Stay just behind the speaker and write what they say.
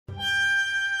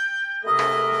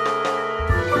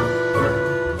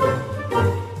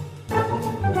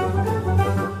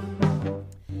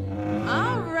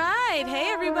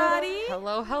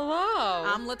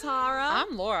Latara.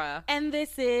 I'm Laura. And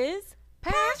this is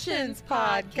Passions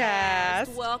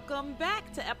Podcast. Welcome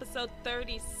back to episode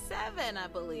 37, I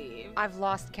believe. I've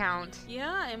lost count.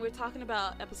 Yeah, and we're talking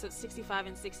about episodes 65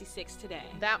 and 66 today.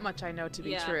 That much I know to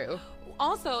be true.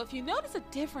 Also, if you notice a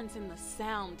difference in the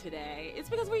sound today, it's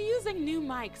because we're using new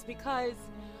mics because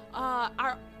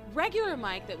our regular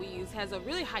mic that we use has a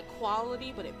really high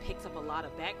quality, but it picks up a lot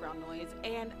of background noise.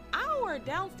 And our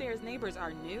downstairs neighbors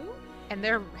are new. And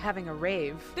they're having a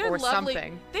rave They're or lovely.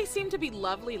 something. They seem to be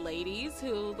lovely ladies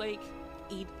who like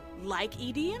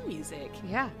EDM music.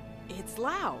 Yeah. It's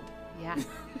loud. Yeah.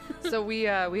 So we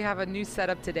have a new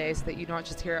setup today so that you don't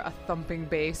just hear a thumping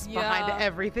bass behind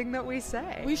everything that we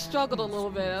say. We struggled a little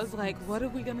bit. I was like, what are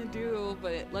we going to do?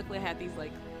 But luckily I had these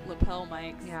like lapel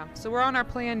mics. Yeah. So we're on our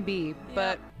plan B,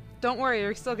 but don't worry,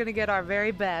 you're still going to get our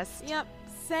very best. Yep.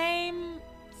 Same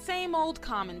old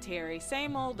commentary.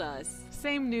 Same old us.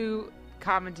 Same new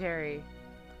commentary.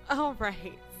 All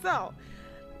right. So,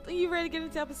 are you ready to get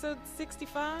into episode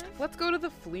 65? Let's go to the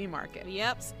flea market.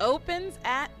 Yep. Opens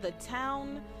at the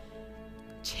town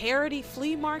charity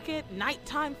flea market,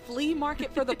 nighttime flea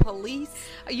market for the police.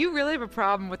 You really have a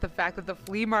problem with the fact that the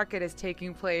flea market is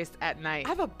taking place at night. I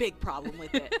have a big problem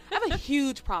with it. I have a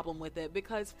huge problem with it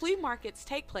because flea markets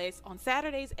take place on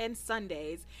Saturdays and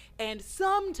Sundays and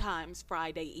sometimes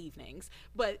Friday evenings,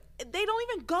 but they don't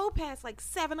even go past like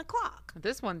 7 o'clock.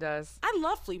 This one does. I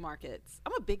love flea markets.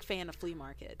 I'm a big fan of flea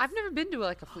markets. I've never been to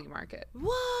like a flea market.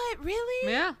 What?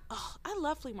 Really? Yeah. Oh, I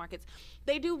love flea markets.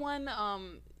 They do one,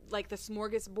 like the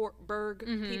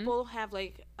Smorgasburg people have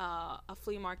like a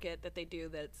flea market that they do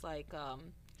that's like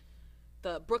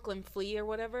the Brooklyn Flea or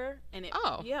whatever. And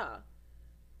yeah.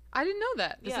 I didn't know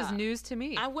that. This is news to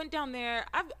me. I went down there.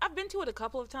 I've been to it a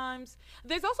couple of times.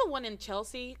 There's also one in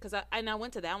Chelsea because I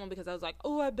went to that one because I was like,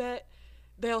 oh, I bet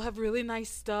they'll have really nice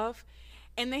stuff.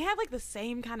 And they have like the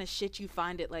same kind of shit you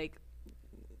find at like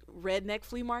redneck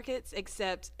flea markets,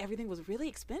 except everything was really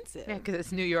expensive. Yeah, because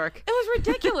it's New York. It was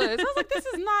ridiculous. I was like, this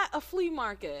is not a flea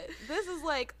market. This is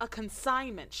like a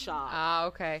consignment shop. Ah,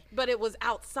 okay. But it was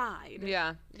outside.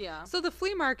 Yeah. Yeah. So the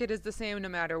flea market is the same no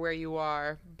matter where you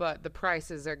are, but the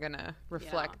prices are going to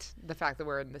reflect the fact that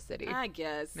we're in the city. I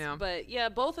guess. Yeah. But yeah,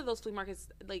 both of those flea markets,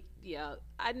 like, yeah,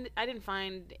 I didn't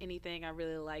find anything I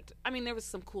really liked. I mean, there was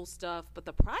some cool stuff, but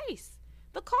the price,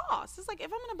 the cost, it's like, if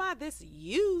I'm going to buy this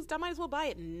used, I might as well buy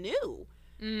it new,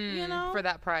 you know? For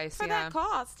that price, For that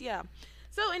cost, yeah.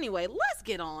 So anyway, let's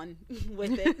get on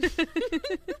with it.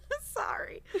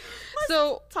 Sorry.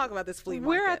 Let's talk about this flea market.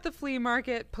 We're at the flea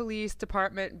market police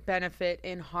department benefit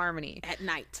in Harmony. At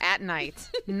night. At night.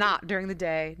 Not during the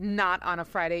day, not on a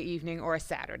Friday evening or a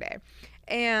Saturday.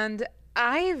 And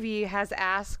Ivy has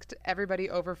asked everybody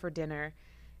over for dinner,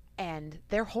 and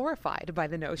they're horrified by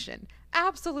the notion.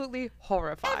 Absolutely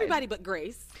horrified. Everybody but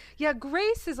Grace. Yeah,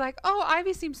 Grace is like, oh,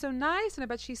 Ivy seems so nice, and I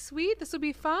bet she's sweet. This will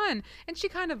be fun. And she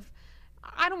kind of,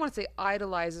 I don't want to say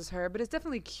idolizes her, but is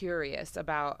definitely curious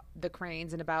about the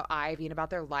Cranes and about Ivy and about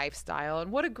their lifestyle.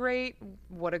 And what a great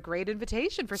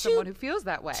invitation for someone who feels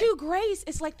that way. To Grace,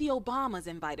 it's like the Obamas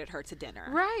invited her to dinner.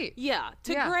 Right. Yeah.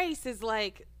 Grace is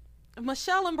like,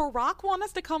 Michelle and Barack want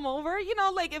us to come over. You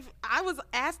know, like if I was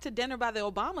asked to dinner by the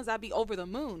Obamas, I'd be over the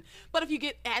moon. But if you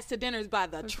get asked to dinners by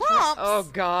the Trumps, oh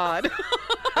God,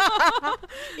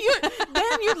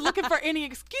 then you're looking for any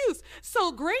excuse.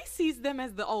 So Grace sees them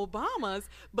as the Obamas,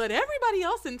 but everybody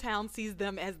else in town sees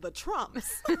them as the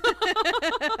Trumps.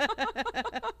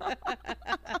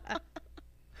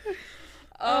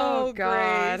 Oh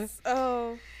God. Grace.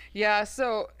 Oh yeah.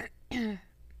 So.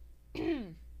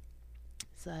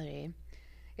 Sorry.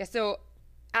 Yeah, so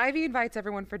Ivy invites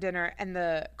everyone for dinner, and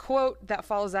the quote that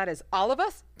follows that is, all of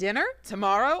us? Dinner?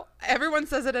 Tomorrow? Everyone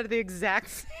says it at the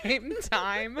exact same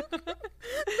time.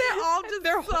 They're all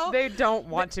just they don't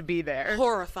want to be there.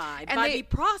 Horrified by the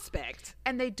prospect.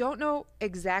 And they don't know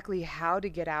exactly how to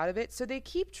get out of it, so they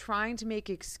keep trying to make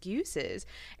excuses.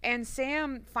 And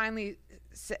Sam finally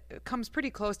comes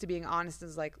pretty close to being honest and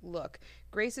is like, look,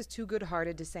 Grace is too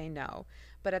good-hearted to say no.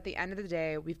 But at the end of the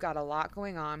day, we've got a lot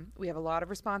going on. We have a lot of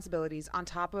responsibilities on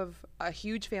top of a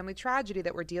huge family tragedy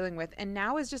that we're dealing with. And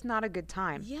now is just not a good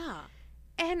time. Yeah.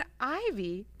 And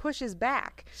Ivy pushes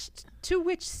back, to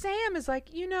which Sam is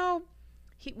like, you know,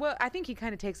 I think he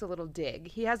kind of takes a little dig.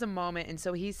 He has a moment, and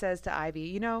so he says to Ivy,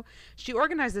 you know, she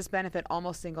organized this benefit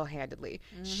almost single-handedly.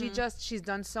 She's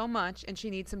done so much, and she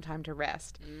needs some time to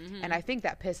rest. And I think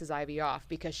that pisses Ivy off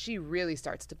because she really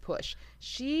starts to push.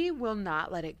 She will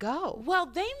not let it go.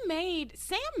 Well,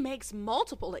 Sam makes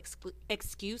multiple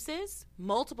excuses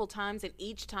multiple times, and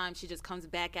each time she just comes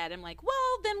back at him like,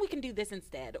 well, then we can do this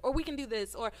instead, or we can do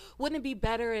this, or wouldn't it be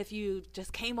better if you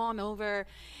just came on over?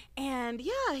 And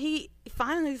yeah, he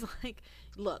finally is like,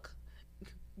 look,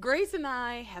 Grace and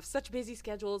I have such busy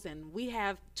schedules, and we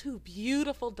have 2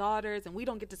 beautiful daughters, and we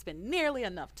don't get to spend nearly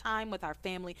enough time with our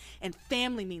family, and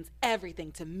family means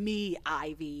everything to me,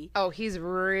 Ivy. Oh, he's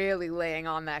really laying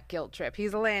on that guilt trip.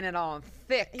 He's laying it on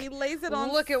thick. He lays it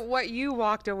on. Look at what you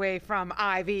walked away from,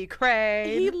 Ivy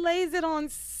Crane. He lays it on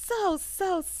so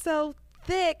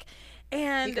thick.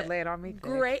 And he could lay it on me.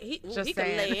 Great. He could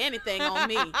lay anything on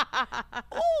me.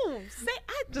 Oh,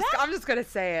 I'm just gonna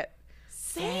say it.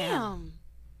 Sam.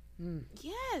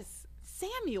 Yes,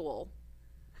 Samuel.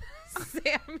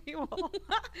 Samuel.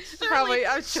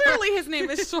 Surely his name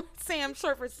is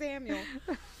short for Samuel.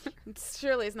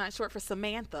 Surely it's not short for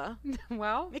Samantha.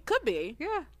 Well, it could be.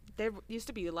 Yeah. There used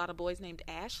to be a lot of boys named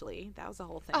Ashley. That was the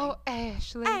whole thing. Oh,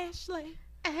 Ashley. Ashley.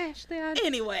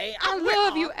 Anyway, I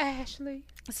love you, Ashley.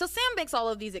 So Sam makes all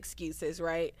of these excuses,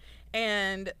 right?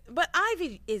 But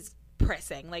Ivy is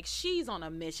pressing. Like, she's on a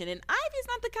mission, and Ivy's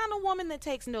not the kind of woman that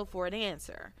takes no for an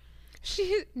answer.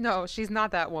 No, she's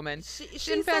not that woman.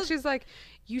 In fact, she's like,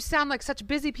 you sound like such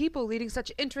busy people leading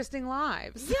such interesting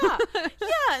lives. Yeah.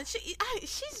 She's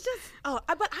just,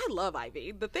 but I love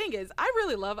Ivy. The thing is, I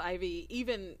really love Ivy,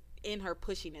 even in her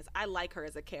pushiness. I like her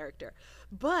as a character.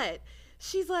 But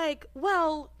she's like,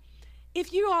 well,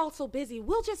 if you're all so busy,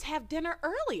 we'll just have dinner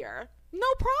earlier. No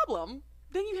problem.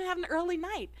 Then you can have an early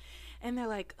night. And they're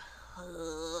like,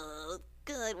 oh,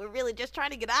 good. We're really just trying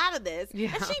to get out of this.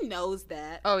 Yeah. And she knows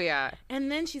that. Oh, yeah.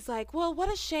 And then she's like, well,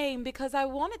 what a shame, because I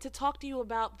wanted to talk to you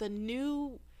about the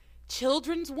new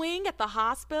children's wing at the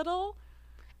hospital.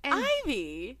 And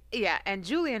Ivy. Yeah, and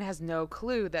Julian has no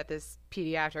clue that this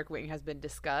pediatric wing has been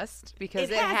discussed because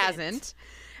it hasn't.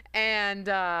 And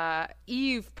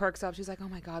Eve perks up. She's like, oh,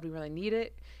 my God, we really need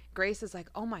it. Grace is like,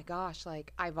 oh, my gosh,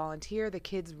 like, I volunteer. The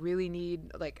kids really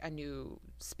need, like, a new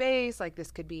space. Like,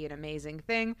 this could be an amazing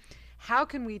thing. How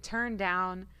can we turn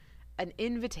down an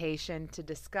invitation to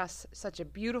discuss such a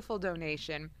beautiful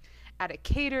donation at a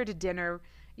catered dinner,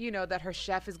 you know, that her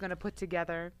chef is going to put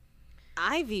together?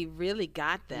 Ivy really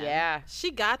got them. Yeah.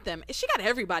 She got them. She got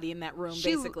everybody in that room,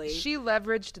 basically. She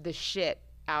leveraged the shit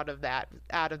out of that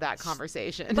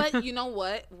conversation. But you know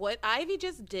what? What Ivy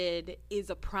just did is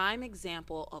a prime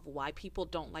example of why people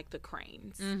don't like the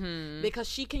Cranes. Mm-hmm. Because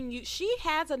she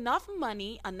has enough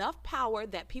money, enough power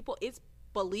that it's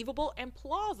believable and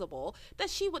plausible that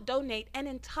she would donate an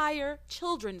entire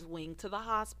children's wing to the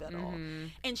hospital. Mm-hmm.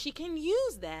 And she can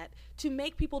use that to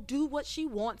make people do what she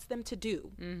wants them to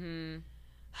do. Mm-hmm.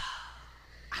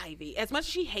 Ivy, as much as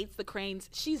she hates the Cranes,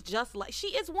 she's just like, she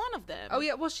is one of them. Oh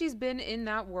yeah, well, she's been in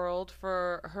that world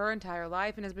for her entire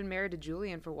life and has been married to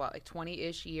Julian for what, like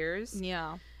 20-ish years?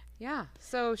 Yeah. Yeah.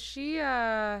 So she's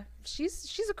a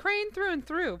Crane through and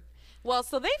through. Well,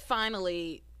 so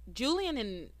Julian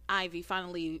and Ivy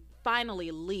finally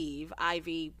leave.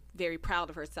 Ivy very proud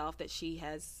of herself that she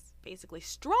has basically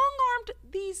strong-armed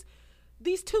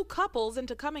these 2 couples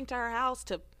into coming to her house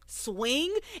to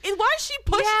swing. And why is she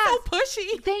so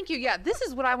pushy? Thank you. Yeah, this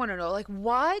is what I want to know. Like,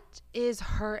 what is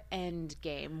her end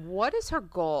game? What is her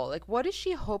goal? Like, what is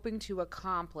she hoping to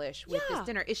accomplish with this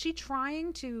dinner? Is she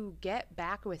trying to get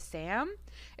back with Sam?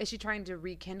 Is she trying to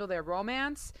rekindle their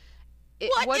romance?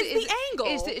 What is the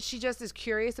angle? Is she just as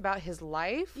curious about his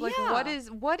life? Like, what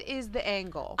is the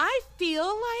angle? I feel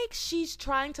like she's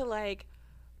trying to, like,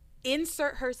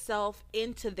 insert herself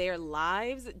into their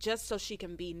lives just so she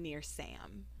can be near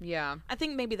Sam. Yeah. I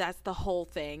think maybe that's the whole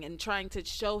thing, and trying to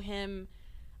show him,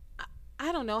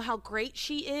 I don't know, how great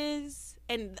she is,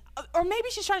 or maybe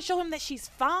she's trying to show him that she's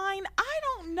fine. I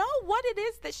don't know what it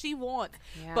is that she wants,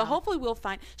 but hopefully we'll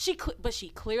find. But she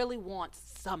clearly wants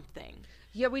something.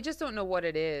 Yeah, we just don't know what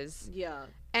it is. Yeah.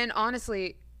 And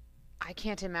honestly, I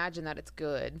can't imagine that it's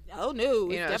good. Oh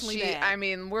no, it's definitely bad. I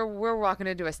mean, we're walking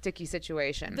into a sticky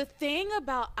situation. The thing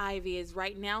about Ivy is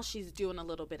right now she's doing a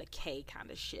little bit of K kind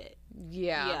of shit.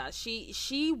 Yeah. Yeah,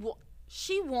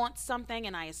 she wants something,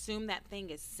 and I assume that thing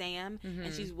is Sam,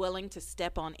 and she's willing to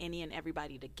step on any and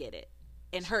everybody to get it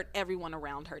and hurt everyone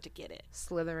around her to get it.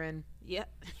 Slytherin. Yeah.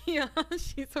 Yeah,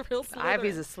 she's a real Slytherin.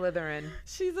 Ivy's a Slytherin.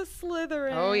 She's a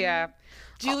Slytherin. Oh yeah.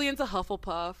 Julian's a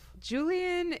Hufflepuff.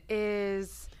 Julian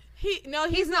is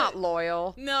He's not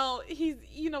loyal. No,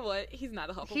 you know what? He's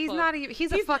not a Hufflepuff. He's not even.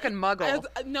 He's a fucking muggle.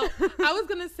 No, I was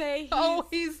gonna say.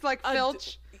 He's like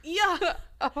Filch. Yeah.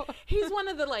 Oh. He's one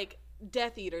of the like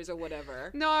Death Eaters or whatever.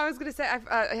 No, I was gonna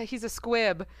say he's a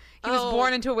squib. He was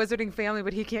born into a wizarding family,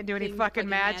 but he can't do any fucking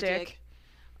magic.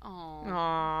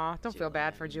 Aw, don't feel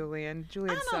bad for Julian.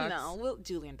 Julian sucks. I don't know. Well,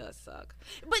 Julian does suck.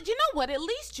 But you know what? At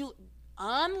least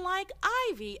unlike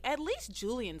Ivy, at least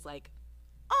Julian's like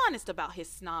honest about his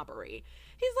snobbery.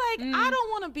 He's like, I don't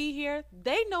want to be here.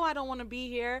 They know I don't want to be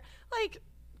here. Like,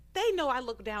 they know I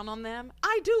look down on them.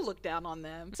 I do look down on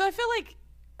them. So I feel like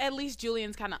at least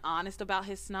Julian's kind of honest about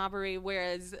his snobbery,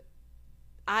 whereas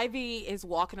Ivy is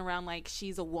walking around like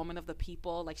she's a woman of the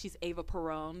people, like she's Ava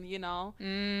Perón, you know?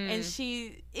 And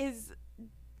she's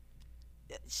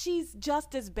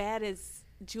just as bad as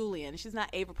Julian. She's not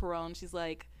Ava Perón. She's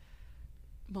like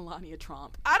Melania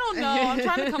Trump. I don't know. I'm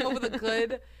trying to come up with a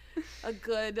good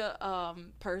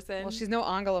person. Well, she's no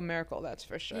Angela Merkel, that's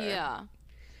for sure. Yeah.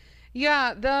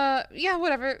 Yeah,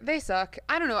 whatever. They suck.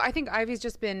 I don't know. I think Ivy's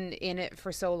just been in it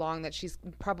for so long that she's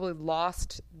probably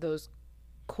lost those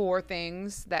core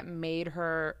things that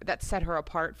set her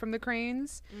apart from the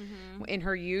Cranes in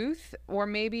her youth. Or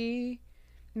maybe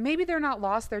they're not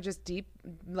lost, they're just deep,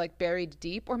 like buried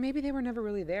deep, or maybe they were never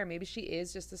really there. Maybe she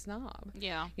is just a snob.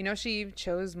 Yeah. You know, she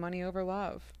chose money over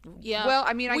love. Yeah. Well,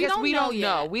 I mean, I guess we don't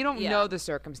know. We don't know the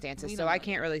circumstances, so I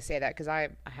can't really say that because I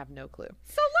have no clue.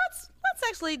 So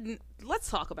let's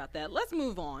talk about that. Let's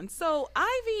move on. So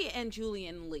Ivy and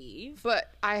Julian leave.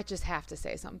 But I just have to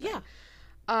say something. Yeah.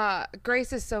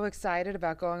 Grace is so excited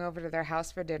about going over to their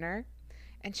house for dinner.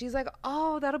 And she's like,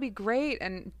 oh, that'll be great.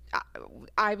 And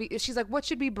Ivy, she's like, what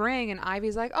should we bring? And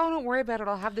Ivy's like, oh, don't worry about it.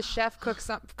 I'll have the chef cook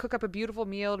up a beautiful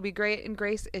meal. It'll be great. And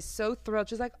Grace is so thrilled.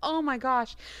 She's like, oh my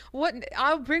gosh,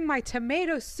 I'll bring my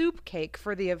tomato soup cake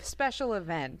for the special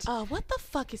event. What the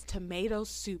fuck is tomato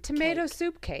soup Tomato cake?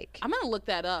 soup cake. I'm going to look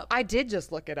that up. I did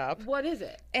just look it up. What is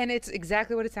it? And it's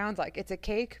exactly what it sounds like. It's a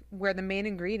cake where the main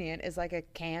ingredient is like a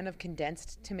can of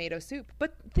condensed tomato soup.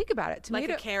 But think about it. Like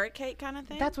a carrot cake kind of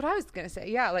thing? That's what I was going to say.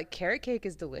 Yeah, like carrot cake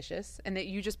is delicious, and that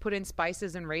you just put in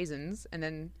spices and raisins and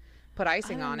then put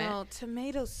icing on it.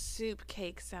 Tomato soup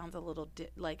cake sounds a little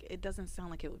like it doesn't sound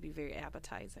like it would be very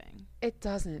appetizing. It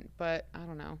doesn't, but I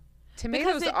don't know.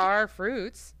 Tomatoes are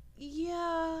fruits.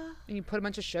 Yeah. And you put a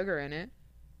bunch of sugar in it.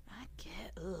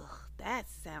 That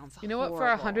sounds You know what?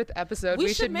 horrible. For our 100th episode,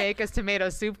 we should make us tomato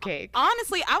soup cake.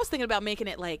 Honestly, I was thinking about making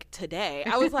it like today.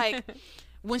 I was like,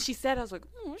 when she said, I was like,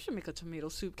 we should make a tomato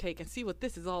soup cake and see what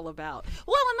this is all about.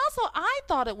 Well, and also I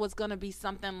thought it was going to be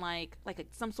something like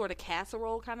some sort of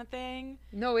casserole kind of thing.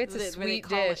 No, it's a sweet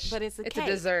dish. But it's a cake. It's a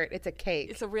dessert. It's a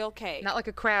cake. It's a real cake. Not like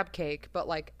a crab cake, but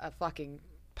like a fucking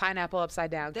pineapple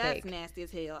upside down cake. That's nasty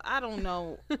as hell. I don't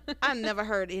know. I never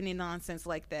heard any nonsense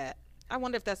like that. I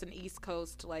wonder if that's an East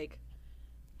Coast, like,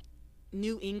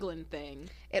 New England thing.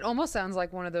 It almost sounds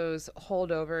like one of those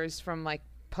holdovers from like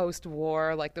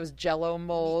post-war, like those Jello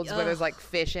molds where there's like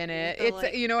fish in it. It's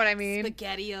like, you know what I mean?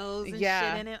 SpaghettiOs and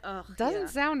shit in it. Ugh, doesn't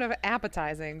sound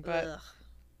appetizing, but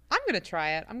I'm gonna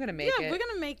try it. I'm gonna make it. Yeah, we're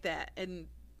gonna make that, and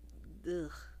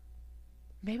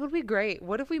maybe it'll be great.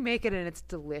 What if we make it and it's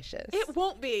delicious? It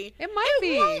won't be. It might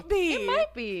be. It won't be. It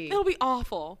might be. It'll be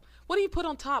awful. What do you put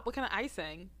on top? What kind of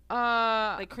icing?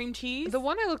 Like cream cheese? The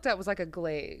one I looked at was like a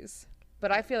glaze,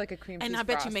 but I feel like a cream cheese. And I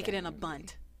bet you make it in a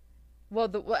bunt.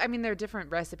 Well, I mean, there are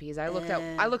different recipes. I looked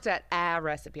at a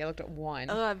recipe. I looked at one.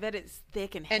 Oh, I bet it's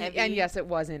thick and heavy. And yes, it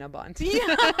was in a bunt. Yeah.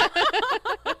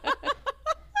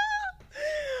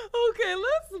 Okay,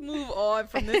 let's move on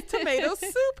from this tomato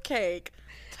soup cake.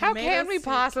 How can we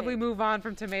possibly move on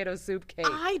from tomato soup cake?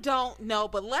 I don't know,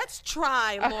 but let's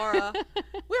try, Laura.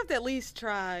 We have to at least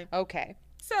try. Okay.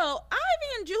 So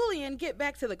Ivy and Julian get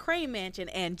back to the Crane Mansion,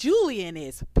 and Julian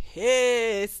is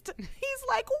pissed. He's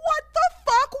like, what the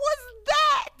fuck was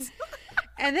that?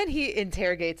 And then he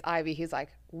interrogates Ivy. He's like,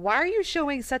 why are you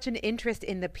showing such an interest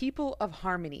in the people of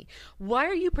Harmony? Why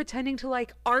are you pretending to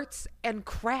like arts and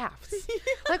crafts?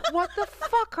 Like, what the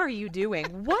fuck are you doing?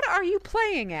 What are you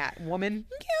playing at, woman?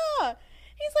 Yeah.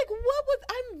 He's like,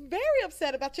 I'm very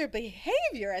upset about your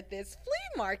behavior at this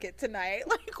flea market tonight.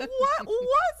 Like, what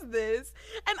was this?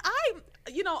 And I'm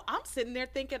sitting there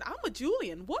thinking, I'm a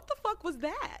Julian. What the fuck was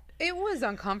that? It was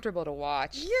uncomfortable to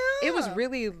watch. Yeah. It was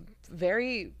really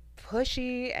very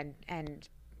pushy and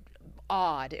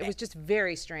odd. It was just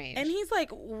very strange. And he's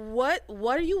like, what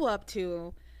are you up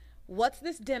to? What's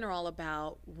this dinner all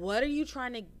about? What do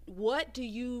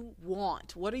you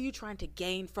want? What are you trying to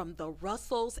gain from the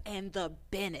Russells and the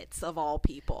Bennetts of all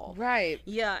people? Right.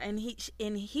 Yeah, and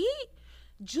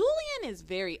Julian is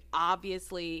very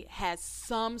obviously has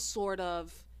some sort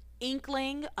of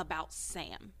inkling about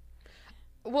Sam.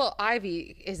 Well,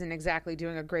 Ivy isn't exactly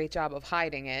doing a great job of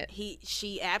hiding it.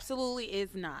 She absolutely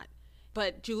is not.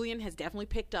 But Julian has definitely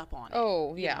picked up on it.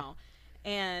 Oh, yeah. You know?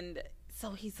 And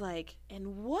so he's like,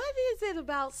 and what is it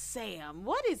about Sam?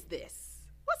 What is this?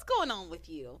 What's going on with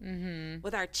you? Mm-hmm.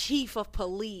 With our chief of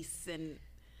police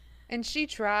And she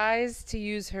tries to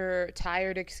use her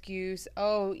tired excuse.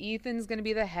 Oh, Ethan's going to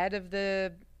be the head of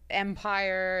the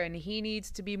empire and he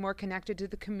needs to be more connected to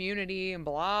the community and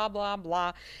blah, blah,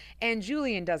 blah. And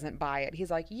Julian doesn't buy it. He's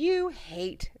like, you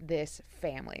hate this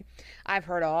family. I've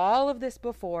heard all of this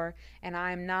before and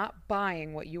I'm not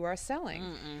buying what you are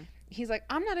selling. He's like,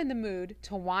 I'm not in the mood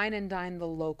to wine and dine the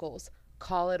locals.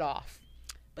 Call it off.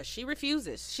 But she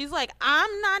refuses. She's like,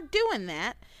 I'm not doing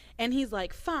that. And he's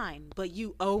like, fine, but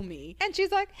you owe me. And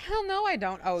she's like, hell no, I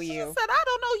don't owe you. She said, I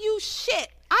don't owe you shit.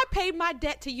 I paid my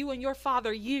debt to you and your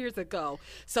father years ago.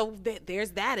 So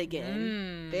there's that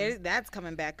again. That's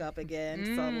coming back up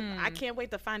again. So I can't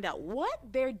wait to find out what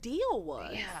their deal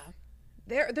was.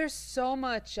 Yeah. There's so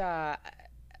much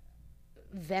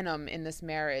venom in this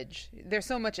marriage. There's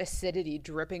so much acidity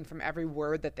dripping from every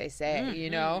word that they say, you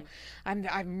know?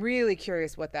 I'm really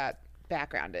curious what that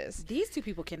background is. These two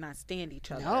people cannot stand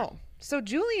each other. No. So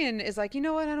Julian is like, you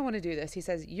know what? I don't want to do this. He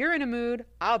says, you're in a mood.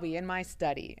 I'll be in my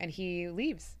study. And he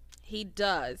leaves. He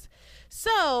does.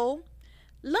 So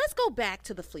let's go back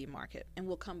to the flea market and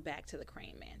we'll come back to the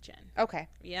Crane Mansion. Okay.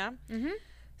 Yeah? Mm-hmm.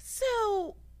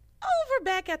 So over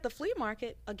back at the flea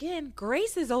market, again,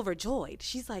 Grace is overjoyed.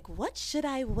 She's like, what should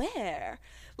I wear?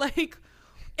 Like,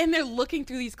 and they're looking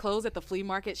through these clothes at the flea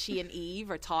market. She and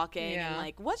Eve are talking and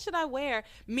like, what should I wear?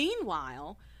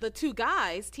 Meanwhile, the two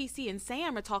guys, TC and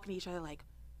Sam, are talking to each other like,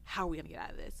 how are we going to get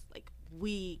out of this? Like,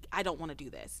 I don't want to do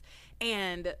this.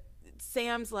 And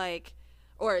Sam's like,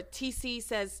 or TC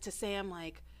says to Sam,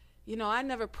 like, you know, I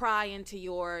never pry into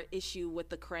your issue with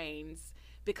the Cranes.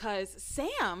 Because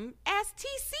Sam asked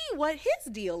TC what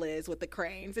his deal is with the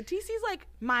Cranes. And TC's like,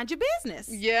 mind your business.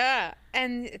 Yeah.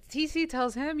 And TC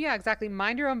tells him, yeah, exactly.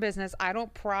 Mind your own business. I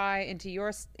don't pry into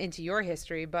your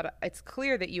history, but it's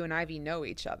clear that you and Ivy know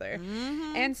each other.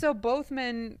 Mm-hmm. And so both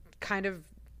men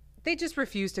they just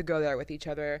refuse to go there with each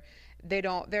other.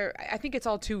 I think it's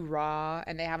all too raw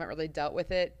and they haven't really dealt with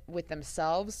it with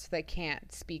themselves. So they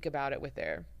can't speak about it with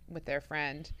their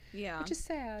friend. Yeah. Which is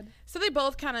sad. So they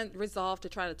both kind of resolve to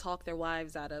try to talk their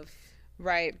wives out of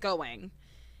going.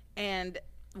 And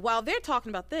while they're talking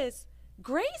about this,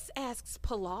 Grace asks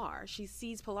Pilar. She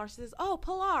sees Pilar. She says, oh,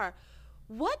 Pilar,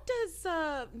 what does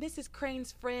Mrs.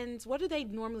 Crane's friends, what do they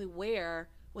normally wear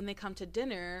when they come to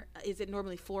dinner? Is it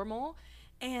normally formal?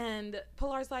 And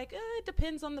Pilar's like, it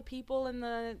depends on the people and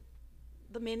the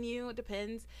menu. It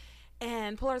depends.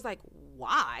 And Pilar's like,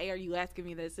 why are you asking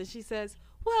me this? And she says,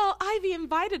 well, Ivy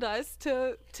invited us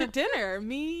to dinner.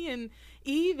 Me and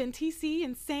Eve and TC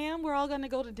and Sam, we're all going to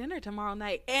go to dinner tomorrow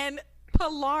night. And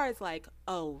Pilar is like,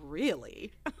 oh,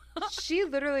 really?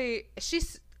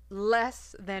 She's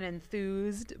less than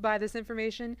enthused by this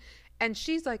information. And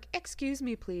she's like, excuse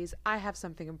me, please. I have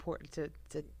something important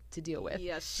to deal with.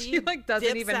 Yeah, she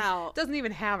doesn't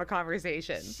even have a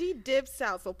conversation. She dips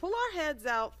out. So Pilar heads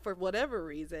out for whatever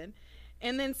reason.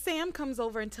 And then Sam comes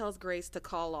over and tells Grace to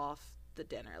call off the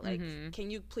dinner. Like,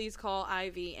 can you please call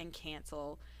Ivy and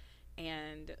cancel?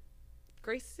 And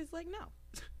Grace is like,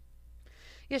 no.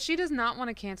 Yeah, she does not want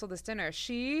to cancel this dinner.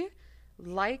 She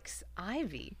likes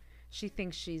Ivy. She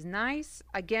thinks she's nice.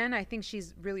 Again, I think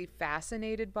she's really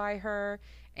fascinated by her.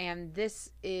 And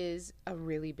this is a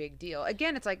really big deal.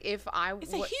 Again, it's like it's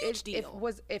a huge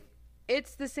deal. If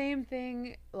it's the same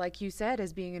thing, like you said,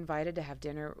 as being invited to have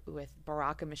dinner with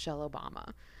Barack and Michelle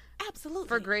Obama. Absolutely.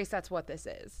 For Grace, that's what this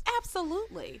is.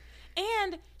 Absolutely.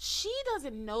 And she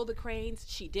doesn't know the Cranes.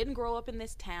 She didn't grow up in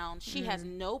this town. She has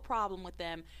no problem with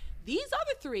them. These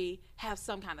other three have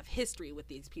some kind of history with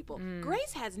these people.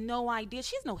 Grace has no idea.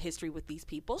 She has no history with these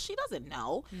people. She doesn't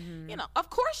know. You know, of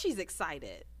course she's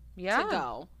excited to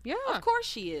go. Yeah. Of course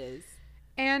she is.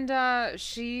 And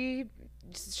she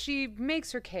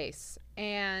makes her case.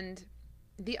 And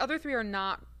the other three are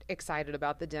not excited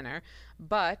about the dinner.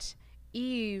 But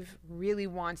Eve really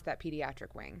wants that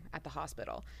pediatric wing at the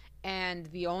hospital. And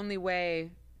the only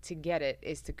way to get it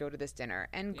is to go to this dinner.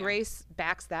 And Grace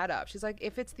backs that up. She's like,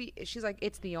 it's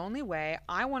the only way.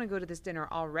 I want to go to this dinner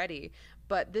already,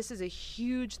 but this is a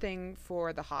huge thing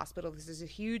for the hospital. This is a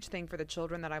huge thing for the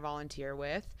children that I volunteer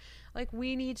with. Like,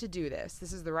 we need to do this.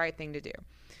 This is the right thing to do.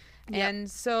 Yep. And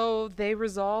so they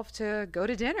resolve to go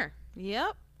to dinner.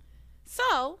 Yep.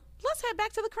 So let's head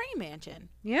back to the Crane Mansion.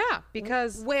 Yeah,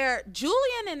 because where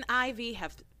Julian and Ivy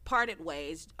have parted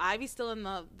ways. Ivy's still in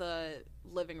the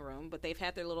living room, but they've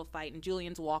had their little fight, and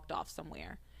Julian's walked off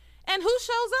somewhere. And who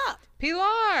shows up?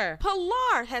 Pilar.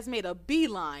 Pilar has made a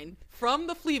beeline from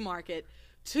the flea market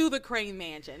to the Crane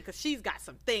Mansion because she's got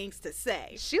some things to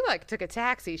say. She took a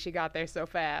taxi. She got there so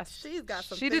fast. She's got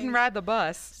some. She didn't ride the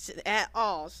bus at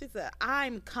all. She said,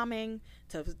 "I'm coming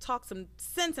to talk some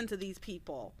sense into these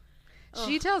people."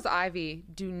 She tells Ivy,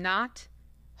 "Do not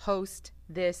host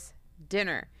this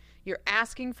dinner. You're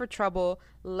asking for trouble.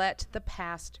 Let the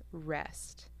past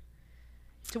rest."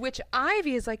 To which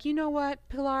Ivy is like, "You know what,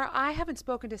 Pilar? I haven't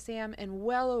spoken to Sam in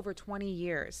well over 20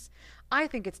 years. I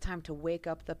think it's time to wake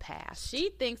up the past." She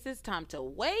thinks it's time to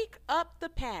wake up the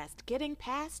past. Getting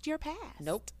past your past.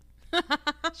 Nope.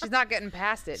 She's not getting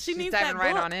past it. She's needs diving that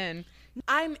right book. on in.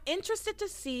 I'm interested to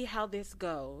see how this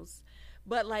goes.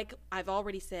 But like I've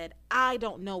already said, I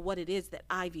don't know what it is that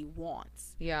Ivy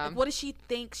wants. Yeah. Like, what does she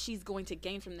think she's going to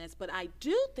gain from this? But I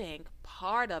do think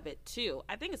part of it, too,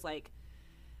 I think it's like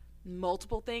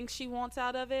multiple things she wants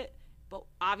out of it. But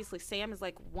obviously Sam is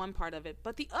like one part of it.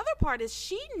 But the other part is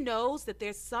she knows that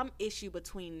there's some issue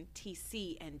between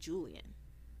TC and Julian.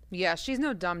 Yeah, she's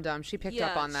no dum-dum. She picked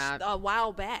up on that. A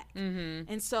while back.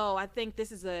 Mm-hmm. And so I think this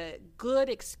is a good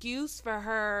excuse for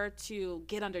her to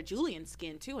get under Julian's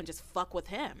skin, too, and just fuck with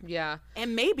him. Yeah.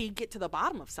 And maybe get to the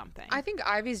bottom of something. I think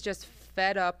Ivy's just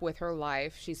fed up with her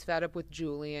life. She's fed up with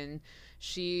Julian.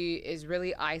 She is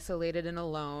really isolated and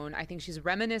alone. I think she's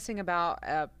reminiscing about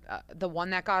the one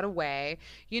that got away.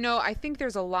 You know, I think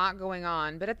there's a lot going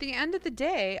on. But at the end of the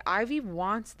day, Ivy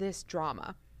wants this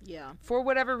drama. Yeah. For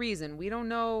whatever reason. We don't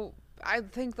know. I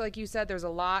think, like you said, there's a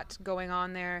lot going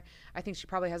on there. I think she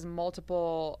probably has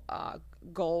multiple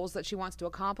goals that she wants to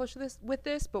accomplish with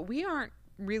this, but we aren't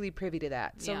really privy to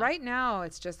that. So right now,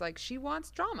 it's just like she wants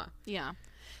drama. Yeah.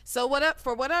 So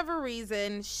for whatever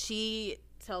reason, she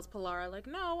tells Pilar, like,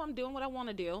 no, I'm doing what I want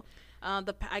to do.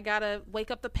 I got to wake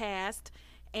up the past.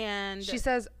 And she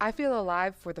says, I feel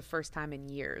alive for the first time in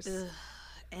years.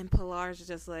 And Pilar's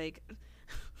just like...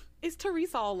 It's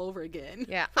Teresa all over again.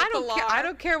 Yeah, I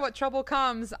don't care what trouble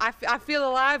comes. I feel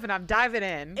alive and I'm diving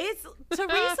in. It's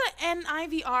Teresa and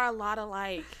Ivy are a lot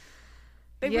alike.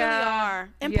 They really are.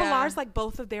 And Pilar's like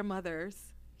both of their mothers.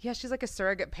 Yeah, she's like a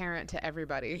surrogate parent to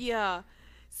everybody. Yeah.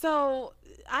 So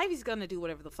Ivy's gonna do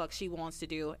whatever the fuck she wants to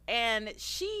do, and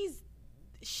she's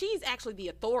actually the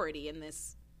authority in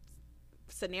this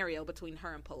scenario between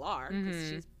her and Pilar because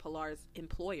she's Pilar's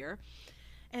employer,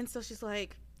 and so she's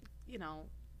like, you know.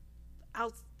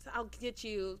 I'll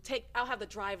have the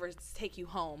drivers take you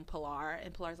home, Pilar.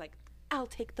 And Pilar's like, I'll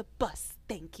take the bus,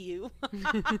 thank you.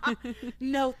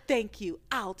 No, thank you.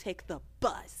 I'll take the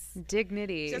bus.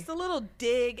 Dignity. Just a little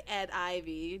dig at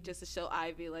Ivy, just to show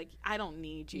Ivy, like, I don't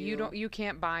need you. You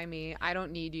can't buy me. I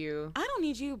don't need you. I don't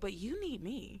need you, but you need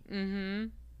me. Mm-hmm.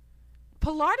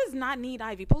 Pilar does not need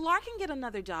Ivy. Pilar can get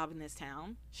another job in this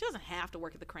town. She doesn't have to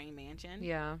work at the Crane Mansion.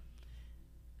 Yeah.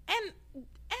 And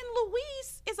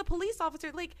Louise is a police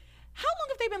officer. Like, how long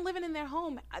have they been living in their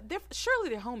home? Surely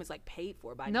their home is like paid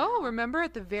for by now. No, remember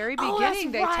at the very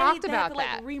beginning they talked about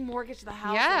that. Like, remortgage the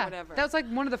house or whatever. That was like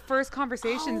one of the first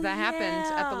conversations that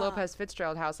happened at the Lopez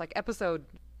Fitzgerald house, like episode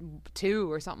 2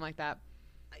 or something like that.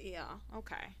 Yeah.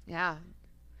 Okay. Yeah,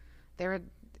 they were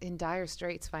in dire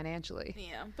straits financially.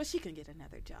 Yeah, but she can get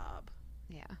another job.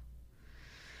 Yeah.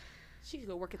 She could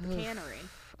go work at the cannery.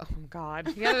 Oh,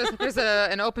 God. Yeah, there's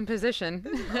an open position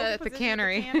at the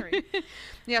cannery.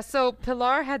 Yeah, so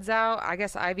Pilar heads out. I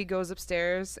guess Ivy goes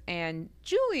upstairs, and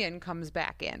Julian comes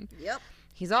back in. Yep.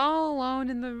 He's all alone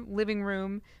in the living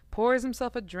room, pours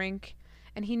himself a drink,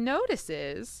 and he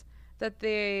notices that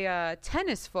the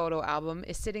tennis photo album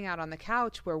is sitting out on the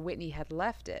couch where Whitney had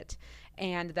left it,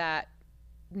 and that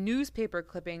newspaper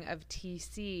clipping of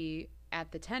TC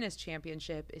at the tennis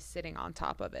championship is sitting on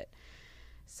top of it.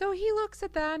 So he looks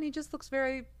at that and he just looks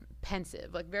very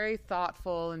pensive, like very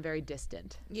thoughtful and very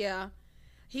distant. Yeah.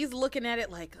 He's looking at it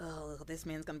like, oh, this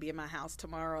man's going to be in my house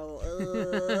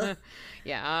tomorrow.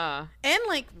 Yeah. And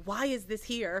like, why is this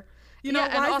here? You know,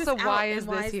 why is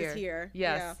this here?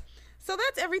 Yes. Yeah. So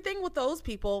that's everything with those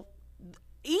people.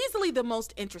 Easily the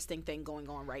most interesting thing going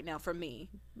on right now for me.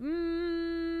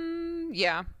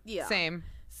 Yeah. Same.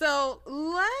 So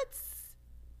let's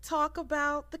talk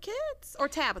about the kids or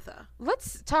Tabitha.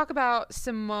 Let's talk about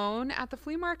Simone at the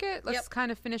flea market. Let's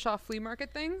kind of finish off flea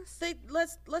market things.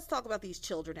 Let's talk about these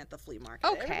children at the flea market.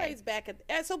 Okay. Everybody's back at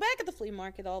the flea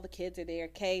market. All the kids are there.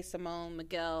 Kay, Simone,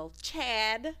 Miguel,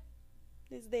 Chad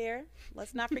is there.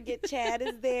 Let's not forget Chad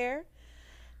is there.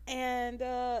 And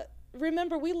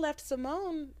remember, we left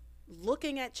Simone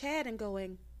looking at Chad and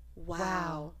going,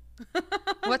 wow.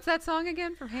 What's that song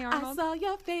again from Hey Arnold? I saw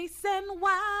your face and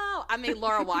wow. I made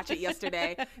Laura watch it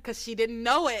yesterday because she didn't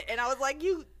know it. And I was like,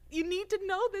 you need to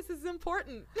know this is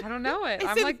important. I don't know it.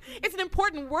 It's an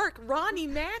important work. Ronnie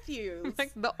Matthews. I'm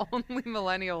like the only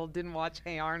millennial who didn't watch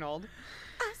Hey Arnold.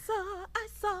 I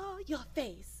saw your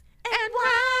face and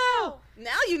wow.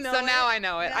 Now you know So it. now I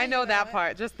know it. Now I you know that it.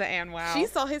 part. Just the and wow. She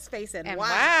saw his face and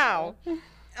wow.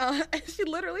 She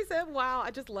literally said, wow.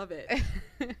 I just love it.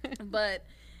 But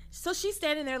so she's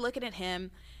standing there looking at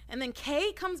him. And then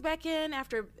Kay comes back in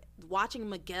after watching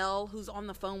Miguel, who's on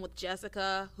the phone with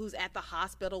Jessica, who's at the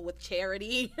hospital with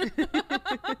Charity. And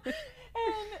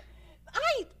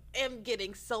I am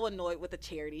getting so annoyed with the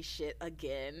Charity shit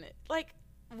again. Like,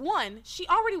 one, she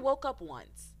already woke up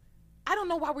once. I don't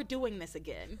know why we're doing this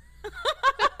again.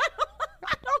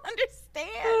 I don't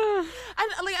understand.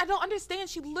 I don't understand.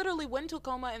 She literally went into a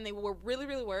coma and they were really,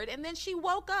 really worried. And then she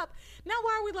woke up. Now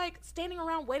why are we like standing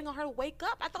around waiting on her to wake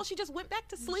up? I thought she just went back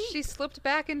to sleep. She slipped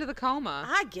back into the coma.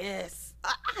 I guess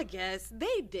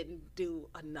they didn't do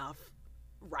enough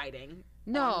writing.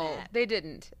 No, they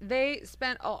didn't. They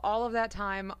spent all of that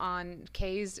time on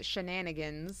Kay's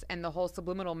shenanigans and the whole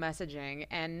subliminal messaging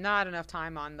and not enough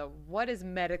time on the what is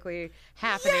medically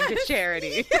happening to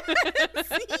Charity. Yes,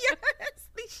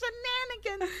 the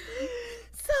shenanigans.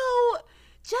 So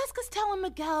Jessica's telling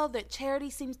Miguel that Charity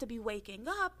seems to be waking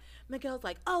up. Miguel's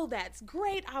like, oh, that's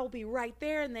great. I'll be right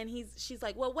there. And then she's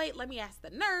like, well, wait, let me ask the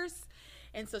nurse.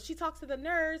 And so she talks to the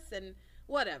nurse and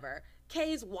whatever.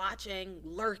 Kay's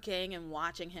lurking and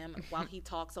watching him while he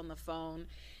talks on the phone.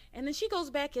 And then she goes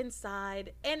back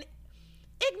inside and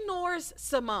ignores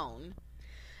Simone.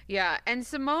 Yeah, and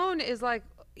Simone is like,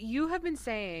 you have been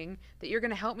saying that you're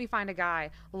going to help me find a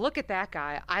guy. Look at that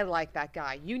guy. I like that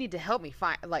guy. You need to help me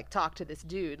talk to this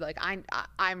dude. Like,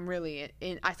 I'm really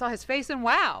in. I saw his face and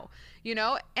wow,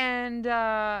 And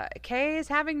Kay is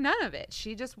having none of it.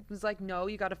 She just was like, no,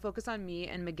 you got to focus on me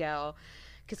and Miguel.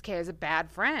 Because Kay is a bad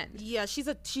friend. Yeah, she's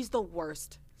the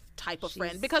worst type of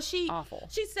friend because she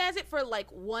says it for like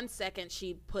 1 second.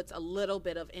 She puts a little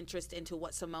bit of interest into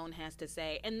what Simone has to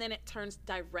say, and then it turns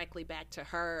directly back to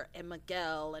her and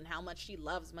Miguel and how much she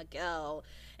loves Miguel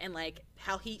and like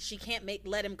how she can't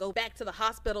let him go back to the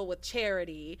hospital with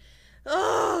Charity.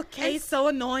 Oh, Kay's so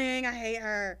annoying. I hate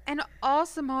her. And all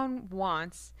Simone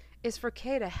wants is for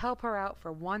Kay to help her out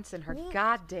for once in her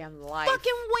goddamn life.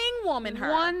 Fucking wing woman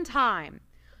her. One time.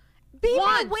 Be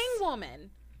my wing woman.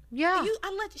 Yeah.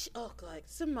 Oh, God.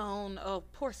 Simone. Oh,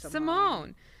 poor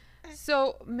Simone.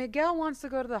 So Miguel wants to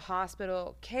go to the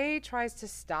hospital. Kay tries to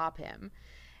stop him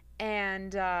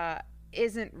and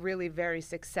isn't really very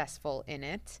successful in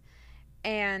it.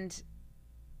 And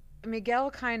Miguel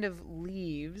kind of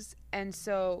leaves. And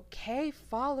so Kay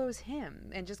follows him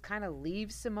and just kind of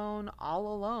leaves Simone all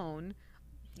alone,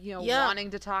 wanting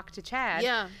to talk to Chad.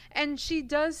 Yeah. And she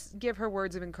does give her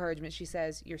words of encouragement. She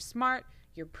says, you're smart,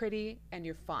 you're pretty, and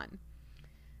you're fun.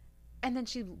 And then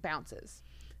she bounces.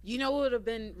 You know what would have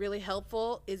been really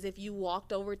helpful is if you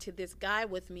walked over to this guy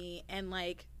with me and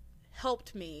like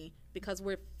helped me because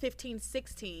we're 15,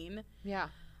 16. Yeah.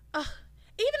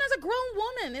 Even as a grown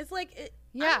woman, it's like,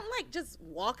 yeah. I'm like just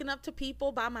walking up to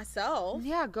people by myself.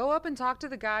 Yeah, go up and talk to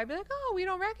the guy. Be like, oh, we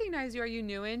don't recognize you. Are you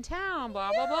new in town?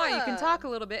 Blah, blah, blah. You can talk a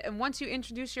little bit. And once you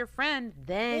introduce your friend,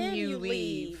 then you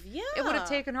leave. Yeah. It would have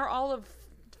taken her all of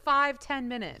 5-10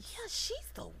 minutes. Yeah,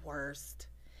 she's the worst.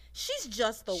 She's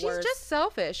just the worst. She's just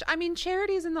selfish. I mean,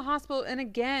 Charity's in the hospital. And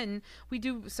again, we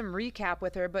do some recap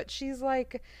with her. But she's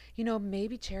like,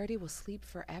 maybe Charity will sleep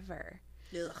forever.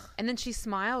 Ugh. And then she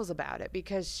smiles about it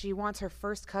because she wants her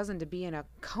first cousin to be in a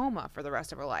coma for the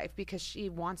rest of her life because she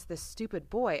wants this stupid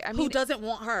boy. I mean, who doesn't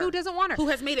want her? Who doesn't want her? Who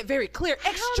has made it very clear,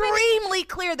 extremely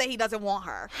clear that he doesn't want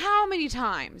her. How many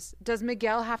times does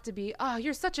Miguel have to be, oh,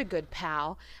 you're such a good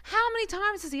pal? How many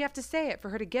times does he have to say it for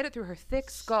her to get it through her thick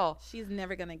skull? She's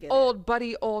never going to get old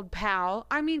buddy, old pal.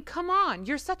 I mean, come on.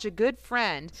 You're such a good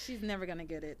friend. She's never going to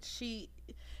get it.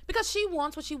 Because she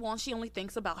wants what she wants. She only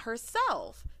thinks about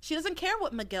herself. She doesn't care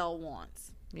what Miguel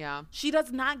wants. Yeah. She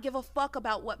does not give a fuck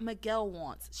about what Miguel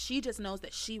wants. She just knows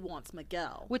that she wants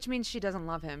Miguel. Which means she doesn't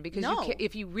love him. Because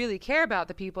if you really care about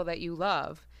the people that you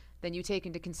love, then you take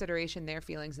into consideration their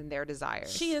feelings and their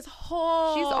desires. She is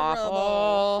horrible. She's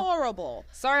awful. Horrible.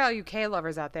 Sorry, all you Kay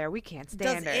lovers out there. We can't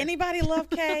stand her. Does anybody love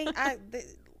Kay?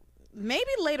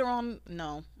 Maybe later on.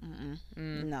 No.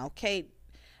 No. Kay.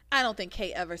 I don't think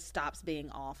Kay ever stops being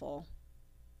awful.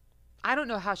 I don't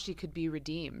know how she could be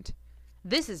redeemed.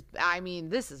 This is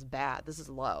bad. This is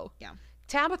low. Yeah.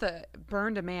 Tabitha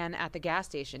burned a man at the gas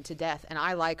station to death, and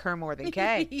I like her more than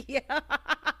Kay. Yeah.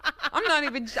 I'm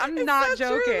I'm It's not so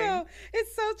true, joking. though.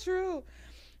 It's so true.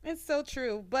 It's so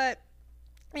true. But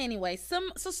anyway, so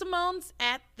Simone's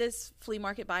at this flea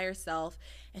market by herself,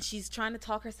 and she's trying to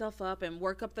talk herself up and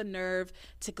work up the nerve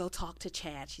to go talk to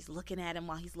Chad. She's looking at him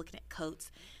while he's looking at coats.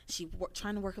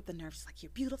 Trying to work up the nerve. She's like,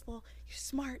 "You're beautiful. You're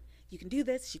smart. You can do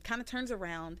this." She kind of turns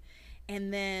around,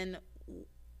 and then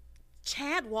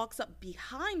Chad walks up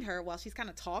behind her while she's kind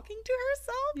of talking to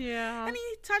herself. Yeah. And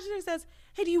he touches her and says,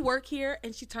 "Hey, do you work here?"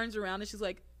 And she turns around and she's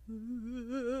like,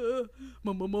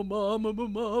 "Ma, ma, ma, ma, ma,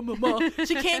 ma, ma, ma."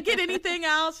 She can't get anything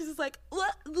out. She's just like,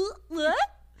 "What? What?"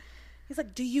 He's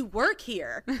like, "Do you work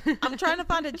here? I'm trying to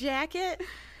find a jacket."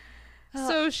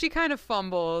 So she kind of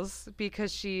fumbles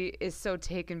because she is so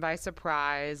taken by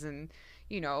surprise. And,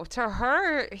 you know, to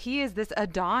her, he is this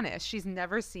Adonis. She's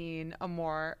never seen a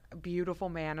more beautiful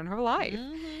man in her life.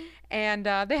 Mm-hmm. And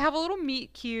they have a little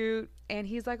meet cute. And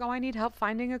he's like, "Oh, I need help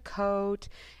finding a coat."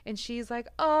 And she's like,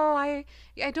 "Oh, I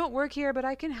don't work here, but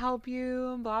I can help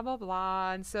you," and blah, blah,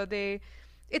 blah. And so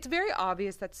it's very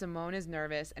obvious that Simone is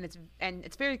nervous. And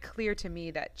it's very clear to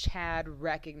me that Chad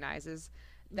recognizes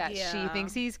that she Yeah.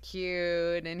 thinks he's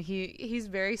cute, and he's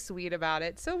very sweet about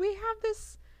it. So we have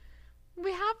this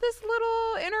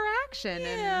little interaction.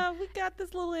 Yeah, we got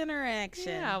this little interaction.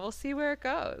 Yeah, we'll see where it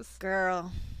goes.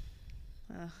 Girl.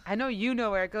 I know you know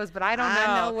where it goes, but I don't know.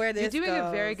 I know where this You're doing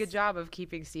a very goes. good job of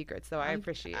keeping secrets, though. I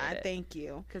appreciate it. Thank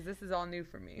you. Because this is all new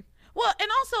for me. Well,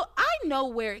 and also I know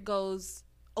where it goes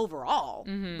overall,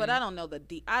 Mhm. but I don't know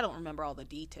I don't remember all the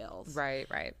details. Right.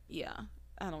 Yeah.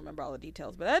 I don't remember all the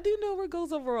details, but I do know where it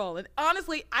goes overall. And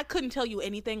honestly, I couldn't tell you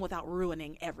anything without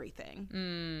ruining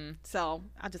everything. So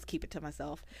I'll just keep it to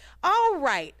myself. All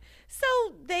right. So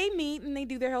they meet and they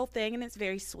do their whole thing, and it's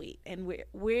very sweet. And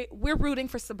we're rooting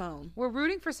for Simone. We're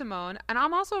rooting for Simone, and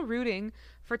I'm also rooting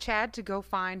for Chad to go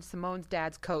find Simone's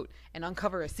dad's coat and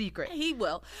uncover a secret. He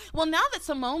will. Well, now that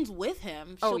Simone's with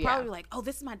him, she'll Oh, yeah. probably be like, "Oh,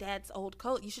 this is my dad's old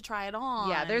coat. You should try it on."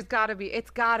 Yeah, it's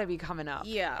gotta be coming up.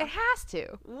 Yeah. It has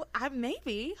to. Well,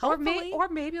 maybe, Or, hopefully, or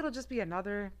maybe it'll just be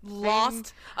another a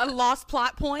lost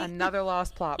plot point. another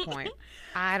lost plot point.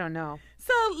 I don't know.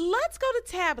 So let's go to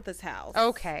Tabitha's house.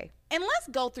 Okay. And let's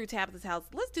go through Tabitha's house.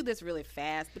 Let's do this really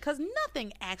fast because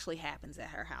nothing actually happens at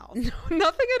her house.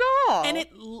 Nothing at all.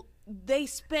 And they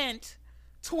spent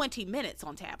 20 minutes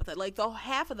on Tabitha. Like the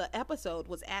half of the episode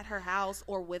was at her house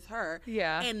or with her.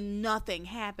 Yeah. And nothing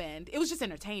happened. It was just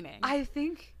entertaining. I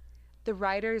think the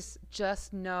writers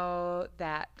just know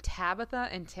that Tabitha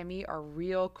and Timmy are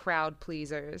real crowd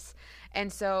pleasers.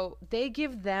 And so they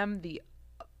give them the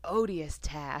odious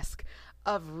task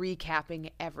of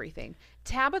recapping everything.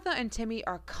 Tabitha and Timmy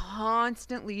are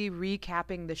constantly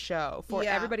recapping the show for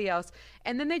Yeah. everybody else.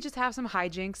 And then they just have some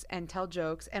hijinks and tell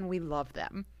jokes, and we love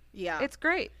them. Yeah. It's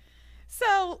great.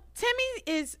 So Timmy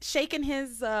is shaking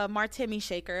his Martini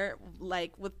shaker,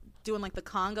 like with doing like the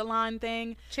conga line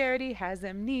thing. Charity has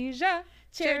amnesia.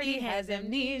 Charity has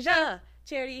amnesia.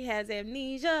 Charity has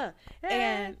amnesia.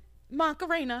 And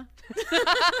Macarena.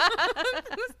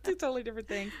 Two totally different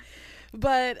things.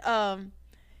 But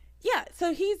yeah,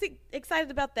 so he's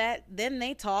excited about that. Then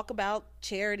they talk about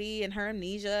Charity and her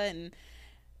amnesia, and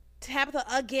Tabitha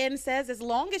again says as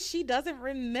long as she doesn't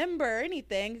remember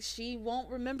anything, she won't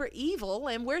remember evil,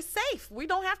 and we're safe. We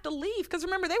don't have to leave, because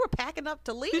remember, they were packing up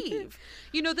to leave.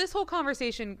 You know, this whole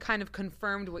conversation kind of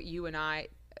confirmed what you and I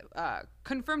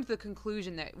confirmed the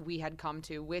conclusion that we had come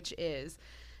to, which is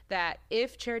that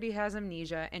if Charity has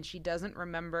amnesia and she doesn't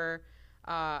remember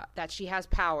that she has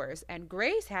powers, and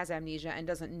Grace has amnesia and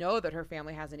doesn't know that her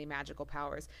family has any magical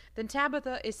powers, then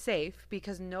Tabitha is safe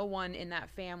because no one in that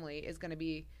family is going to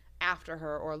be after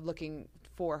her or looking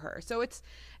for her. So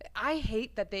I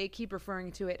hate that they keep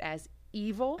referring to it as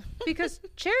evil, because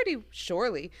Charity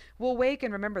surely will wake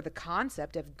and remember the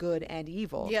concept of good and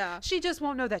evil. Yeah. She just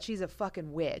won't know that she's a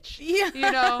fucking witch. Yeah.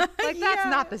 You know, like that's Yeah.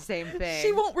 not the same thing.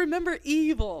 She won't remember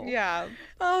evil. Yeah.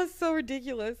 Oh, it's so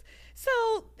ridiculous. So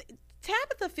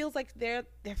Tabitha feels like they're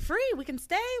free. We can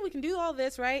stay. We can do all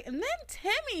this, right? And then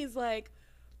Timmy's like,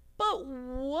 but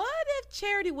what if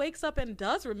Charity wakes up and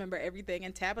does remember everything?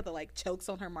 And Tabitha like chokes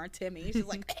on her Martini. She's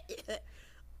like,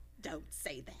 don't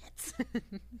say that.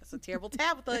 That's a terrible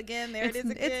Tabitha again. There it is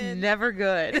again. It's never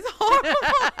good. It's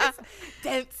horrible.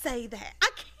 Don't say that. I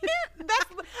can't.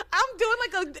 I'm doing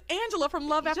like a Angela from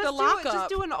Love After Lockup. Just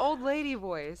do an old lady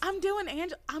voice. I'm doing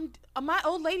my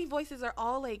old lady voices are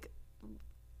all like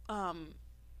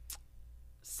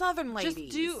Southern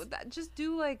ladies. Just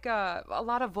do like a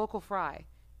lot of vocal fry.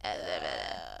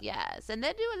 Yes, and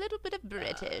then do a little bit of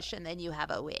British, and then you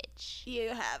have a witch. You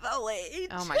have a witch.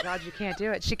 Oh my God, you can't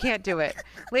do it. She can't do it.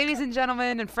 Ladies and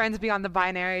gentlemen and friends beyond the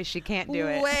binary, she can't do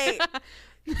it. Wait.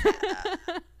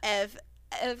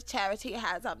 if Charity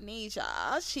has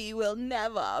amnesia, she will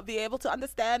never be able to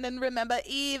understand and remember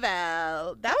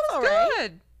evil. That was all right.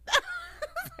 Good.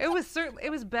 It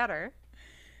was better.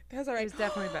 That's all right. It was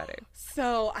definitely better.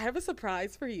 So I have a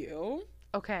surprise for you.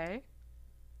 Okay.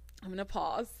 I'm gonna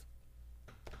pause.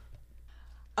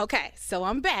 Okay, so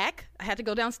I'm back. I had to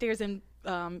go downstairs and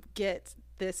get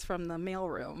this from the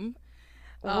mailroom.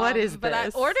 What is But I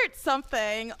this? ordered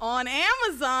something on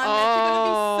Amazon that you're gonna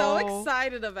be so Oh.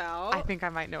 excited about. I think I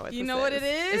might know what You this know what is. it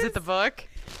is? Is it the book?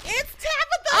 It's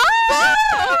Tabitha's Oh book!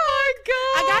 my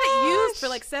god! I got it used for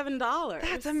like $7.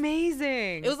 That's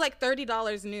amazing. It was like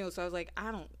 $30 new, so I was like,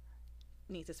 I don't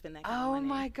need to spend that kind of Oh money.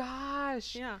 my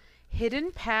gosh. Yeah.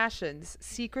 Hidden Passions: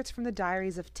 Secrets from the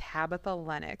Diaries of Tabitha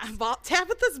Lennox. I bought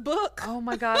Tabitha's book. Oh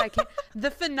my god, I can't.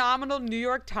 The phenomenal New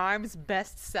York Times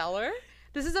bestseller.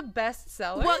 This is a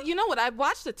bestseller. Well, you know what? I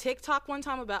watched a TikTok one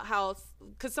time about how,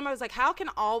 because somebody was like, how can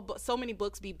so many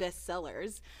books be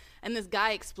bestsellers? And this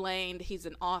guy explained, he's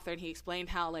an author, and he explained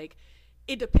how like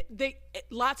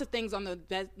lots of things on the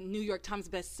New York Times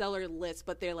bestseller list,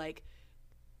 but they're like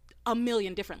a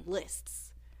million different lists.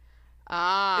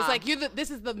 It's like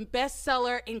this is the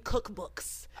bestseller in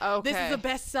cookbooks. Okay. This is the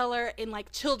bestseller in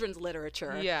like children's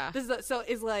literature. Yeah. So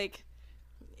it's like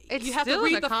it's you have to still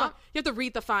read an you have to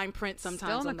read the fine print sometimes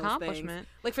Still on an those accomplishment.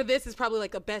 things. Like for this is probably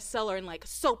like a bestseller in like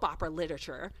soap opera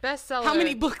literature. bestseller. How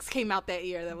many books came out that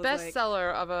year? That was like,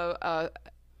 bestseller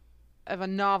of a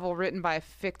novel written by a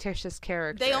fictitious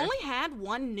character. they only had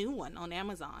one new one on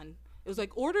Amazon. It was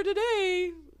like order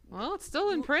today. Well, it's still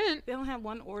in print. They don't have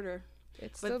one order.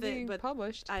 It's still being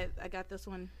published. I got this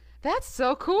one. That's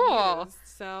so cool. used,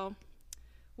 so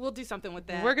we'll do something with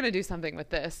that. We're gonna do something with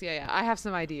this. Yeah. I have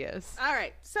some ideas. All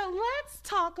right. So let's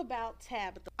talk about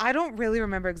Tabitha. I don't really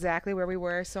remember exactly where we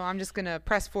were, so I'm just gonna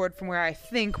press forward from where I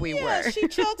think we were. She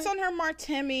chokes on her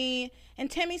Martemi, and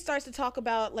Timmy starts to talk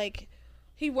about like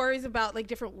he worries about like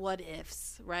different what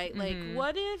ifs, right? Like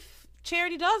what if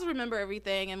Charity does remember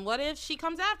everything, and what if she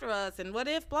comes after us, and what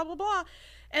if blah blah blah,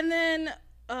 and then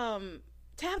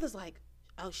Tabitha's like,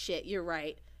 oh shit, you're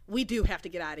right. We do have to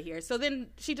get out of here. So then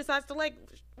she decides to like,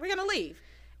 we're gonna leave.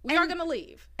 We are gonna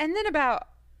leave. And then about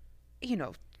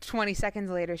 20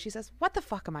 seconds later, she says, "What the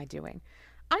fuck am I doing?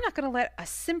 I'm not gonna let a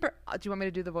simper." Do you want me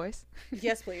to do the voice?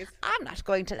 Yes, please. I'm not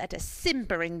going to let a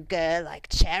simpering girl like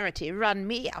Charity run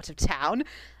me out of town.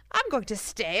 I'm going to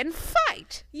stay and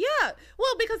fight. Yeah.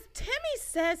 Well, because Timmy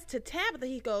says to Tabitha,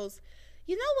 he goes,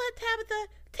 you know what, Tabitha?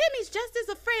 Timmy's just as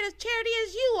afraid of Charity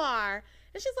as you are.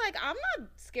 And she's like, I'm not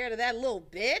scared of that little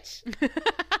bitch.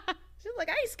 She's like,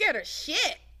 I ain't scared of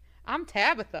shit. I'm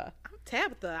Tabitha. I'm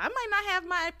Tabitha. I might not have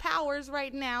my powers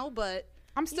right now, but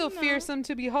I'm still fearsome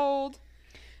to behold.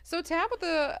 So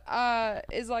Tabitha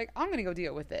is like, I'm going to go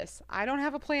deal with this. I don't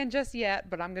have a plan just yet,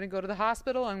 but I'm going to go to the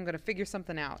hospital. I'm going to figure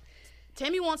something out.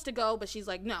 Timmy wants to go, but she's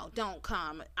like, no, don't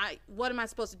come. What am I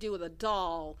supposed to do with a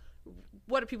doll?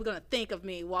 What are people going to think of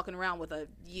me walking around with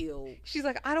you? She's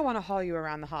like, I don't want to haul you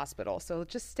around the hospital, so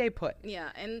just stay put. Yeah,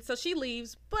 and so she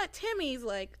leaves, but Timmy's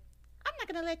like, I'm not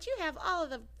going to let you have all of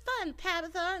the fun,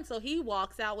 Tabitha. And so he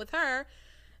walks out with her.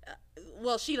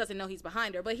 Well, she doesn't know he's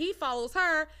behind her, but he follows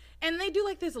her, and they do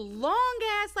like this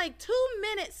long-ass, like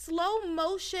 2-minute slow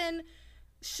motion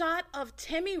shot of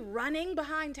Timmy running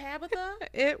behind Tabitha.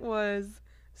 It was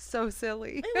so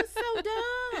silly. It was so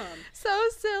dumb. So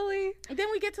silly. Then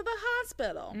we get to the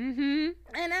hospital. Mm-hmm.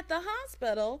 And at the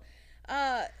hospital,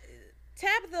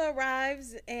 Tabitha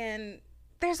arrives, and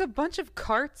there's a bunch of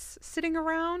carts sitting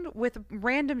around with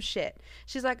random shit.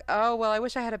 She's like, oh, well, I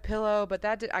wish I had a pillow, but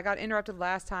I got interrupted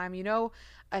last time.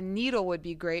 A needle would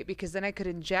be great because then I could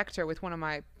inject her with one of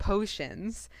my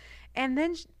potions. And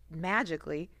then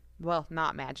magically, well,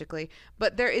 not magically,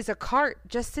 but there is a cart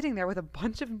just sitting there with a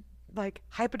bunch of like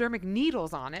hypodermic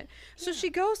needles on it. So she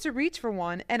goes to reach for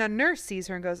one, and a nurse sees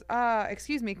her and goes,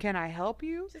 excuse me, can I help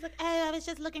you? she's like, oh, I was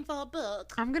just looking for a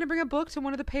book. I'm going to bring a book to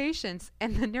one of the patients.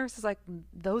 And the nurse is like,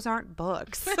 those aren't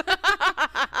books.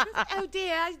 Oh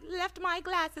dear, I left my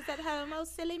glasses at home. Oh,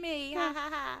 silly me. Ha ha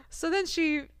ha. So then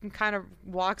she kind of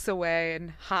walks away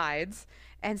and hides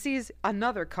and sees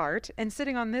another cart. And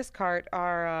sitting on this cart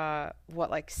are,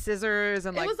 like scissors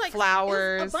and It was like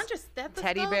flowers. it was a bunch of stethoscopes.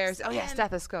 Teddy bears. Oh, yeah,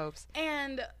 stethoscopes.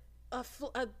 And a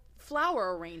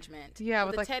flower arrangement. Yeah,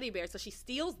 with with a like teddy bear. So she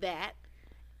steals that.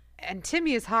 And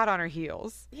Timmy is hot on her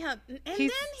heels. Yeah, and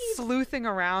He's then sleuthing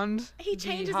around he the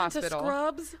changes into hospital.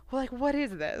 scrubs. We're like, what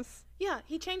is this? Yeah,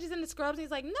 he changes into scrubs. He's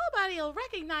like, nobody will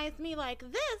recognize me like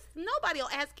this. Nobody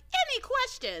will ask any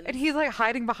questions. And he's like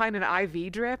hiding behind an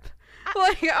IV drip.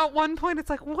 Like at one point, it's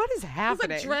like, what is He's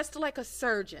happening? like dressed like a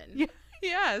surgeon. Yeah,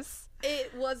 yes.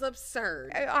 It was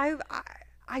absurd.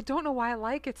 I don't know why I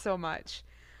like it so much.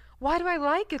 Why do I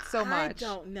like it so much? I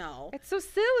don't know. It's so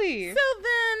silly. So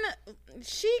then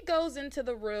she goes into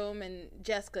the room and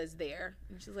Jessica's there.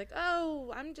 And she's like,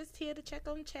 oh, I'm just here to check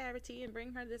on Charity and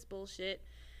bring her this bullshit.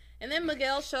 And then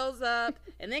Miguel shows up,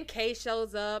 and then Kay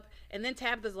shows up, and then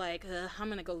Tabitha's like, I'm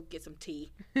going to go get some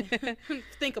tea.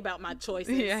 Think about my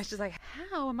choices. Yeah, she's like,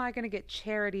 how am I going to get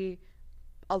Charity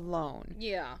alone?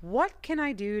 Yeah. What can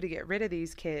I do to get rid of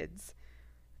these kids?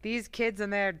 These kids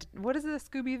in there, what is it,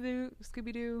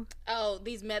 Scooby-Doo? Oh,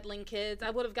 these meddling kids.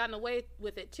 I would have gotten away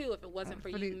with it, too, if it wasn't for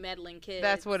you meddling kids.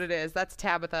 That's what it is. That's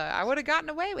Tabitha. I would have gotten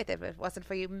away with it if it wasn't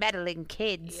for you meddling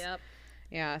kids. Yep.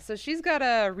 Yeah, so she's got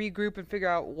to regroup and figure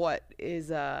out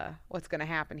what's going to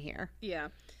happen here. Yeah.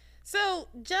 So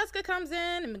Jessica comes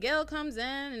in and Miguel comes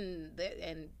in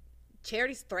and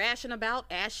Charity's thrashing about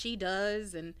as she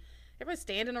does and everybody's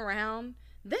standing around.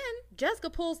 Then Jessica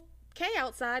pulls Kay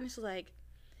outside and she's like,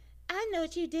 I know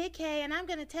what you did, Kay, and I'm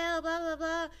going to tell, blah, blah,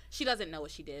 blah. She doesn't know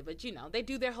what she did, but, they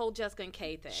do their whole Jessica and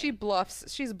Kay thing. She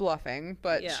bluffs. She's bluffing,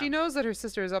 but Yeah. she knows that her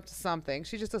sister is up to something.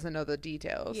 She just doesn't know the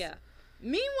details. Yeah.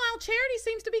 Meanwhile, Charity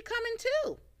seems to be coming,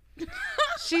 too.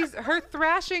 Her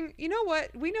thrashing. You know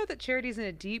what? We know that Charity's in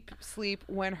a deep sleep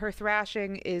when her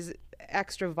thrashing is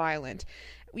extra violent.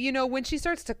 When she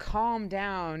starts to calm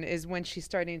down is when she's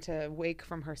starting to wake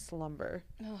from her slumber.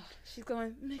 Oh, she's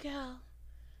going, Miguel.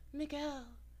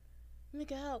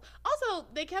 Also,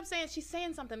 they kept saying she's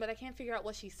saying something, but I can't figure out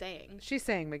what she's saying. She's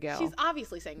saying Miguel. She's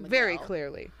obviously saying Miguel. Very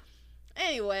clearly.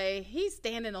 Anyway, he's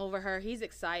standing over her. He's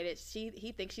excited.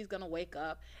 He thinks she's going to wake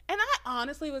up. And I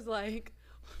honestly was like,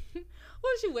 what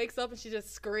if she wakes up and she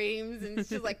just screams and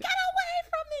she's like, get away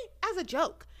from me, as a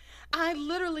joke. I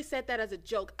literally said that as a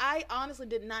joke. I honestly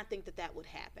did not think that would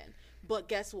happen. But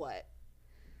guess what?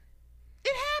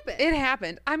 It happened. It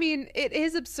happened. I mean, it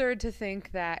is absurd to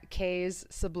think that Kay's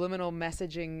subliminal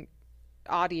messaging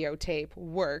audio tape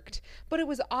worked, but it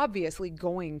was obviously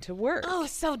going to work. Oh,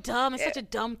 it's so dumb. It's such a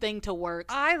dumb thing to work.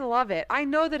 I love it. I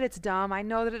know that it's dumb. I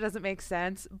know that it doesn't make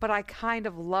sense, but I kind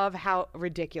of love how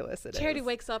ridiculous it is. Charity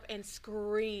wakes up and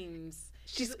screams.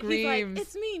 She He's screams. like,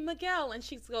 it's me, Miguel. And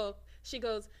she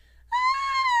goes,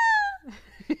 ah!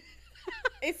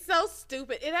 It's so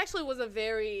stupid. It actually was a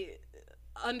very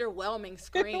underwhelming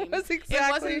scream. It was It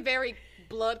exactly. wasn't very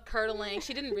blood curdling.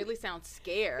 She didn't really sound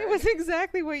scared. It was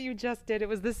exactly what you just did. It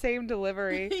was the same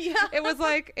delivery. Yeah. It was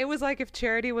like if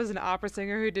Charity was an opera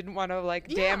singer who didn't want to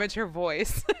damage her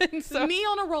voice. And so me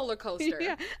on a roller coaster.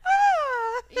 yeah.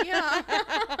 Yeah.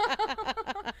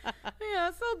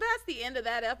 Yeah, so that's the end of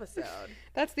that episode.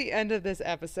 That's the end of this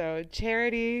episode.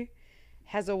 Charity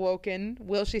has awoken.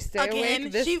 Will she stay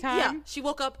awake this time? Yeah, she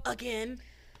woke up again.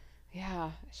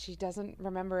 Yeah, she doesn't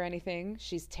remember anything.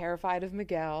 She's terrified of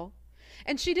Miguel.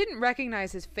 And she didn't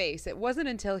recognize his face. It wasn't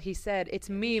until he said, it's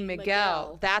me,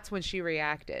 Miguel. That's when she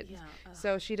reacted. Yeah.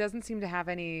 So she doesn't seem to have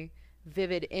any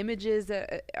vivid images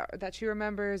that she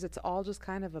remembers. It's all just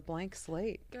kind of a blank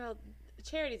slate. Girl,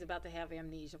 Charity's about to have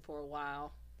amnesia for a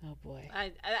while. Oh, boy.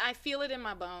 I feel it in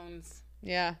my bones.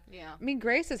 Yeah. Yeah. I mean,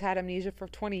 Grace has had amnesia for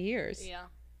 20 years. Yeah.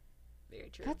 Very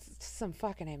true. That's some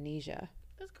fucking amnesia.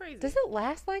 That's crazy. Does it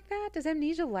last like that? Does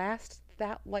amnesia last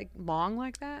that long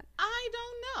like that? I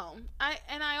don't know.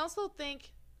 I also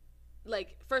think,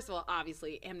 first of all,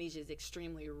 obviously amnesia is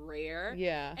extremely rare.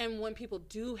 Yeah. And when people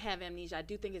do have amnesia, I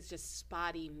do think it's just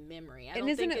spotty memory. And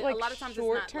isn't it like a lot of times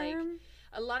short it's not term?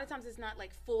 a lot of times it's not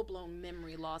like full blown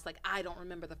memory loss. Like I don't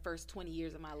remember the first 20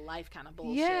 years of my life kind of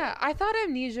bullshit. Yeah, I thought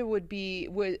amnesia would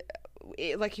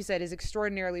like you said, is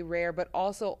extraordinarily rare, but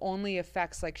also only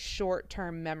affects like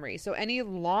short-term memory. So any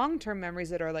long-term memories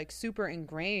that are like super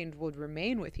ingrained would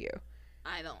remain with you.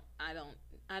 I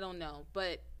don't know,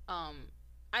 but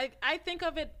I think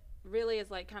of it really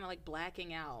as like kind of like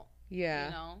blacking out. Yeah.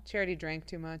 You know? Charity drank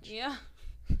too much. Yeah.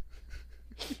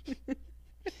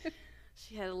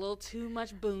 She had a little too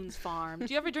much Boone's Farm.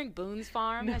 Do you ever drink Boone's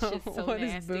Farm? No, That shit's so what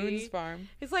nasty. is Boone's Farm?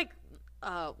 It's like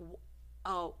a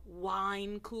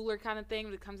wine cooler kind of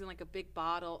thing that comes in like a big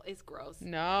bottle. It's gross.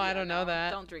 No, I don't know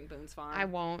that. Don't drink Boone's Farm. I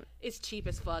won't. It's cheap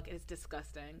as fuck. It's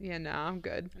disgusting. Yeah, no, I'm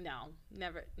good. No,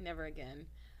 never again.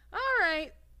 All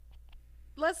right.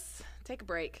 Let's take a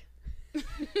break.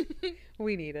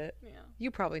 We need it. Yeah.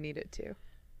 You probably need it too.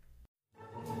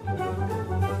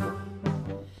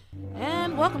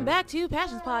 And welcome back to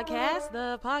Passions Podcast,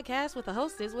 the podcast with the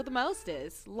hostess with the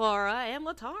mostest, Laura and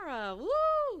Latara.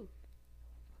 Woo!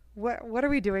 What are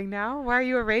we doing now? Why are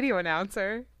you a radio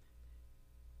announcer?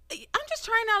 I'm just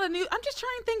trying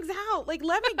things out. Like,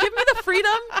 give me the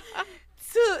freedom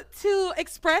to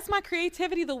express my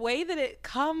creativity the way that it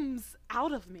comes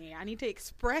out of me. I need to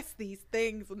express these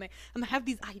things, and I have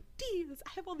these ideas.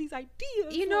 I have all these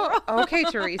ideas. You know, okay,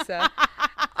 Teresa.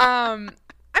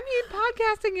 I mean,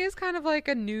 podcasting is kind of like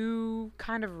a new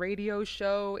kind of radio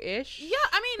show-ish. Yeah,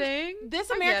 I mean, thing.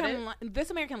 This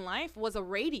American Life was a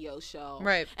radio show,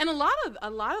 Right? And a lot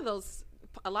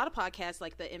of podcasts,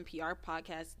 like the NPR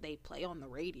podcasts, they play on the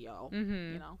radio.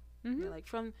 Mm-hmm. You know, They're like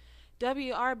from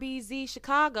WRBZ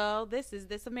Chicago. This is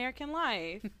This American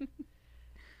Life.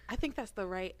 I think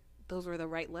those were the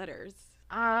right letters.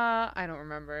 I don't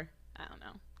remember. I don't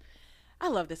know. I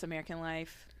love This American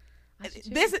Life.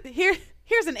 Here's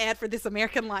Here's an ad for This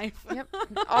American Life. Yep.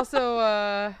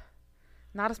 Also,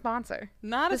 not a sponsor.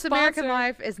 This American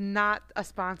Life is not a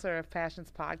sponsor of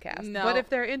Passions Podcast. No. But if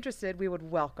they're interested, we would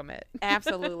welcome it.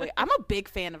 Absolutely. I'm a big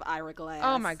fan of Ira Glass.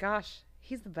 Oh my gosh,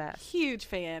 he's the best. Huge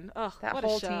fan. Oh, That what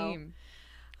whole a show. team.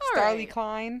 All Starlee right.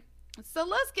 Klein. So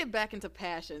let's get back into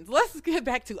Passions. Let's get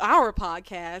back to our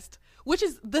podcast, which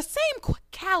is the same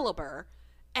caliber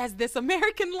as This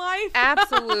American Life.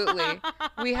 Absolutely.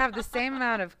 We have the same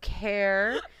amount of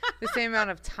care, the same amount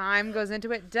of time goes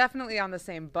into it, definitely on the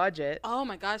same budget. Oh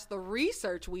my gosh, the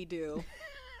research we do.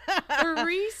 The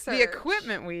research. The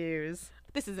equipment we use.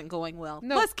 This isn't going well.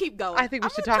 No, Let's keep going. I think we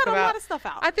I'm should gonna talk cut about a lot of stuff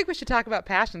out. I think we should talk about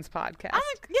Passions Podcast.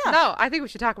 yeah. No, I think we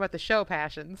should talk about the show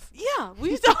Passions. Yeah,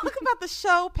 we talk about the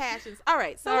show Passions. All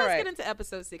right, so All let's right. get into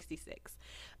episode 66.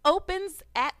 Opens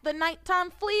at the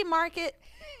nighttime flea market.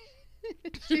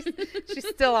 She's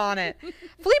still on it.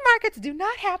 Flea markets do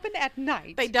not happen at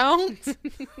night. They don't.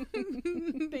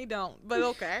 They don't, but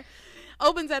okay.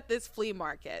 Opens at this flea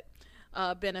market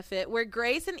benefit where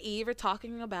Grace and Eve are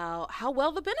talking about how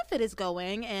well the benefit is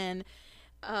going, and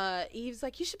Eve's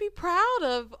like, you should be proud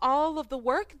of all of the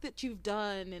work that you've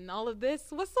done and all of this.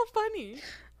 What's so funny?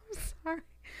 I'm sorry.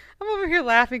 I'm over here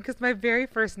laughing because my very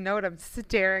first note, I'm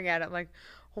staring at it like,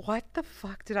 what the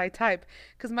fuck did I type?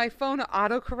 Because my phone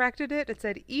auto-corrected it. It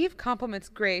said, Eve compliments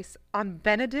Grace on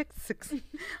Benedict's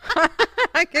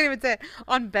I can't even say it.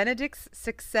 On Benedict's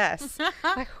success.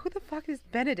 Like, who the fuck is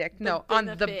Benedict? No, on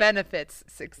the benefit. benefits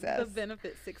success. The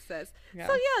benefit success. Yeah.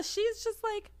 So yeah, she's just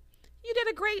like, you did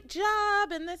a great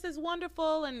job and this is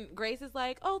wonderful. And Grace is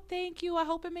like, oh, thank you. I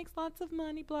hope it makes lots of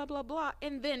money, blah, blah, blah.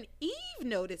 And then Eve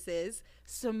notices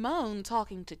Simone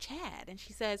talking to Chad. And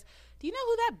she says, do you know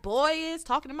who that boy is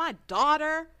talking to my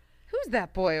daughter? Who's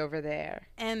that boy over there?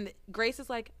 And Grace is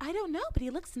like, I don't know, but he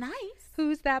looks nice.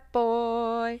 Who's that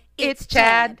boy? It's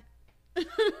Chad. He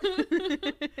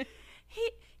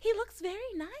looks very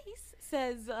nice,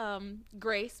 says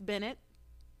Grace Bennett.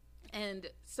 And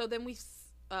so then we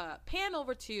pan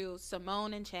over to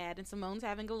Simone and Chad, and Simone's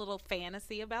having a little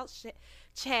fantasy about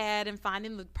Chad and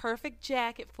finding the perfect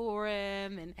jacket for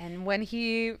him. And when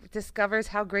he discovers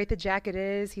how great the jacket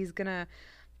is, he's going to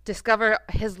discover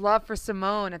his love for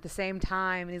Simone at the same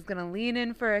time. And he's going to lean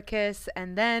in for a kiss.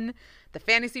 And then the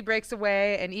fantasy breaks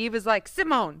away. And Eve is like,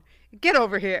 Simone, get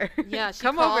over here. Yeah, she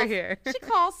Come over here. She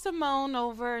calls Simone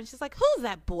over, and she's like, who's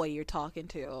that boy you're talking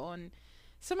to? And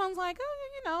Simone's like, oh,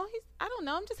 you know, I don't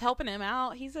know. I'm just helping him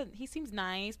out. He seems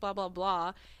nice, blah, blah,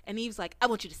 blah. And Eve's like, I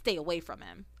want you to stay away from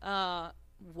him.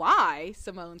 Why?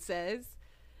 Simone says.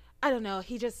 I don't know.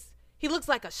 He looks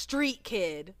like a street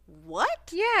kid.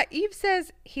 What? Yeah, Eve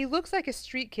says he looks like a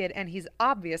street kid and he's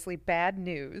obviously bad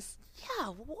news. Yeah,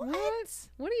 what?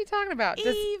 What are you talking about?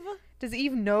 Eve. Does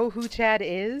Eve know who Chad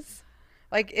is?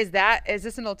 Like, is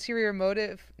this an ulterior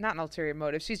motive? Not an ulterior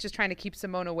motive. She's just trying to keep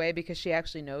Simone away because she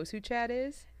actually knows who Chad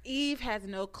is? Eve has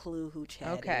no clue who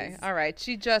Chad is. Okay, all right.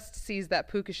 She just sees that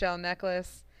puka shell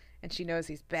necklace and she knows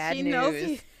he's bad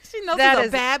news. She knows That he's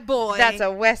is- a bad boy. That's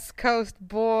a West Coast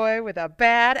boy with a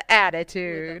bad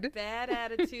attitude. With a bad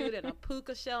attitude and a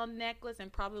puka shell necklace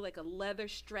and probably like a leather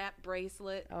strap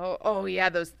bracelet. Oh yeah,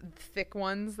 those thick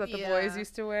ones that the boys Yeah,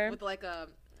 used to wear. with like a,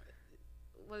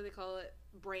 what do they call it?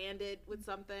 Branded with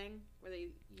something where you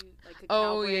like a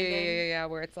Oh cow yeah, branding. yeah,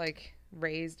 where it's like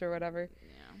raised or whatever.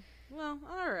 Yeah. Well,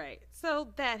 all right. So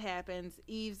that happens.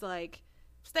 Eve's like,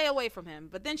 stay away from him.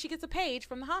 But then she gets a page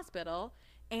from the hospital,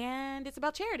 and it's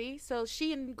about Charity. So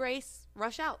she and Grace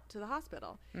rush out to the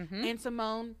hospital. Mm-hmm. And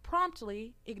Simone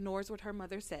promptly ignores what her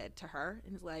mother said to her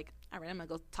and is like, all right, I'm going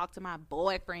to go talk to my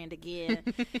boyfriend again.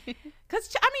 Because,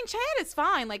 Chad is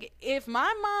fine. Like, if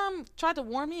my mom tried to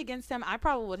warn me against him, I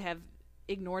probably would have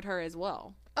ignored her as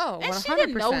well. Oh, And 100%. she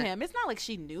didn't know him. It's not like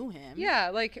she knew him. Yeah,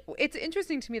 like it's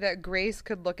interesting to me that Grace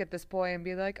could look at this boy and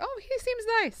be like, "Oh, he seems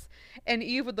nice," and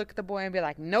Eve would look at the boy and be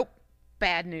like, "Nope,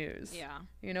 bad news." Yeah.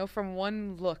 You know, from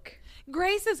one look.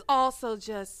 Grace is also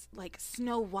just like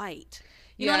Snow White.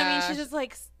 You know what I mean? Yeah. She's just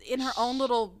like in her own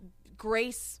little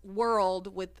Grace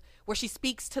world where where she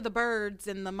speaks to the birds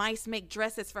and the mice make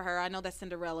dresses for her. I know that's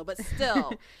Cinderella, but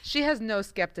still. She has no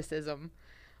skepticism.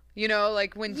 You know,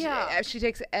 like when she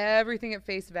takes everything at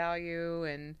face value,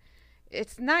 and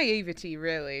it's naivety,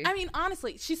 really. I mean,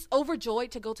 honestly, she's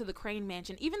overjoyed to go to the Crane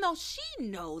Mansion, even though she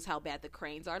knows how bad the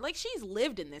Cranes are. Like, she's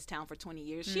lived in this town for 20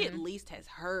 years. She at least has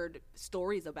heard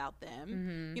stories about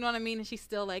them. You know what I mean? And she's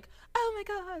still like, oh my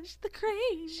gosh, the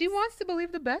Cranes. She wants to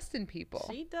believe the best in people.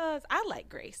 She does. I like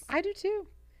Grace. I do too.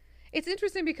 It's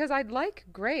interesting because I like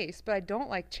Grace, but I don't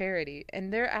like Charity,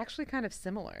 and they're actually kind of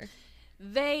similar.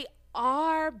 They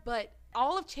are, but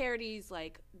all of Charity's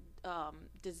like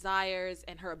desires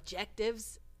and her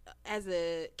objectives as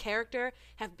a character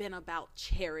have been about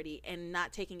Charity and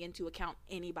not taking into account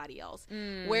anybody else.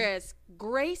 Whereas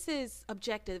Grace's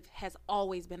objective has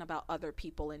always been about other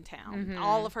people in town.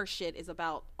 All of her shit is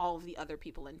about all of the other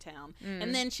people in town.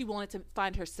 And then she wanted to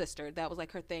find her sister. That was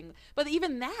like her thing. But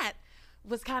even that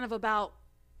was kind of about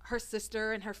her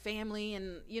sister and her family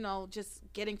and, you know, just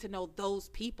getting to know those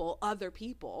people, other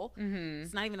people.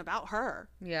 It's not even about her.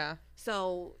 Yeah.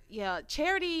 So, yeah,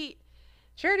 Charity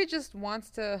just wants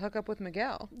to hook up with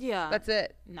Miguel. Yeah. That's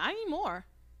it. Not anymore.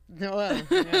 No, well,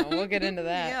 yeah, we'll get into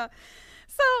that. Yeah.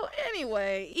 So,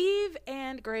 anyway, Eve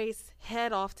and Grace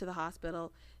head off to the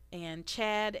hospital, and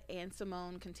Chad and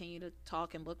Simone continue to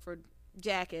talk and look for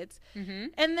jackets.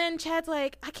 And then Chad's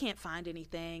like, I can't find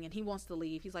anything, and he wants to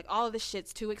leave. He's like, all of this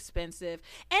shit's too expensive,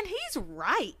 and he's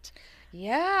right.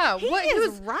 Yeah, He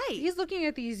is right. He's looking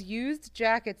at these used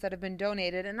jackets that have been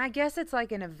donated, and I guess it's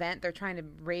like an event. They're trying to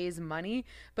raise money,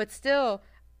 but still,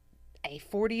 a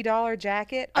 $40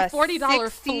 jacket, a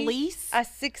 $40 fleece, a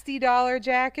 $60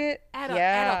 jacket at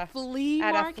a flea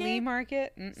market. At a flea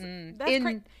market. That's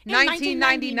in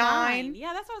 1999.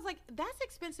 Yeah, that's what I was like. That's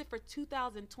expensive for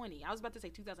 2020. I was about to say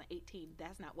 2018.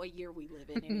 That's not what year we live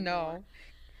in anymore. No,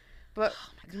 but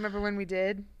do you remember when we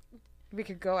did? We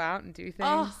could go out and do things.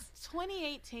 Oh,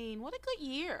 2018. What a good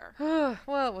year.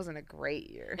 Well, it wasn't a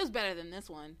great year. It was better than this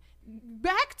one.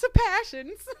 Back to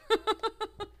Passions.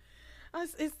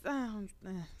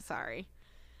 Sorry.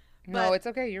 No, But it's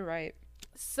okay. You're right.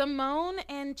 Simone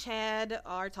and Chad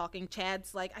are talking.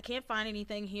 Chad's like, I can't find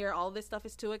anything here. All this stuff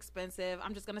is too expensive.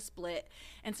 I'm just going to split.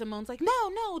 And Simone's like,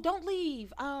 no, don't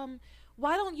leave.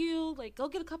 Why don't you like go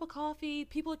get a cup of coffee?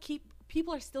 People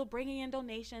are still bringing in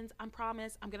donations. I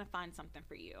promise I'm going to find something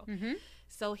for you.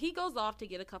 So he goes off to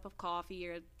get a cup of coffee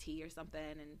or tea or something.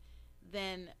 And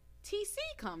then TC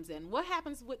comes in. What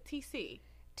happens with TC?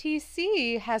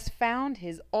 TC has found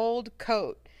his old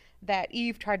coat that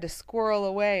Eve tried to squirrel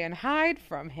away and hide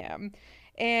from him.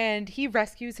 And he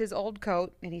rescues his old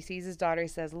coat, and he sees his daughter. He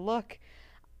says, look,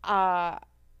 I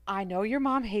know your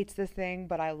mom hates this thing,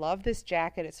 but I love this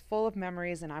jacket. It's full of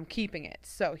memories, and I'm keeping it.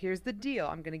 So here's the deal.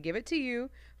 I'm going to give it to you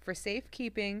for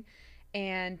safekeeping,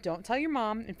 and don't tell your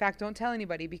mom. In fact, don't tell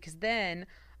anybody, because then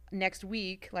next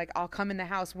week, like, I'll come in the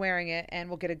house wearing it, and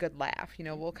we'll get a good laugh. You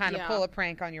know, we'll kind of pull a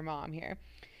prank on your mom here.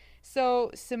 So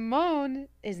Simone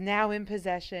is now in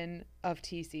possession of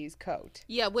TC's coat.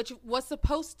 Yeah, which was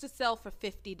supposed to sell for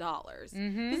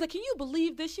 $50. He's like, can you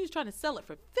believe this? She was trying to sell it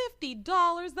for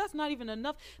 $50. That's not even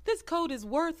enough. This coat is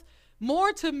worth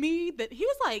more to me than... He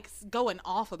was like going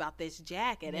off about this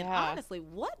jacket. And honestly,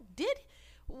 what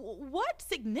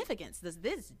significance does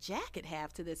this jacket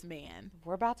have to this man?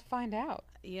 We're about to find out.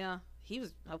 Yeah, he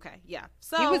was... Okay, yeah.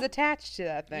 So he was attached to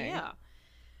that thing. Yeah.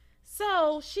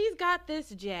 So she's got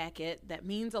this jacket that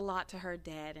means a lot to her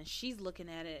dad, and she's looking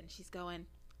at it and she's going,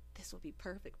 this would be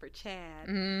perfect for Chad.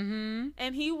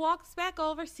 And he walks back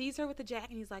over, sees her with the jacket,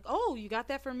 and he's like, oh, you got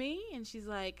that for me? And she's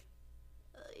like,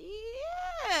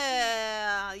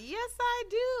 yeah, yes, I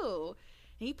do.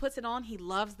 And he puts it on. He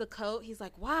loves the coat. He's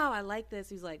like, wow, I like this.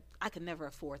 He's like, I could never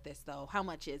afford this, though. How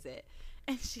much is it?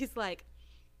 And she's like,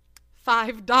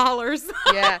 $5.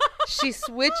 Yeah, she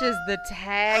switches the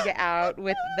tag out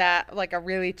with that, like a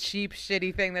really cheap,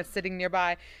 shitty thing that's sitting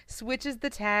nearby. Switches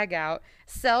the tag out,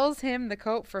 sells him the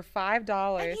coat for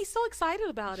 $5. And he's so excited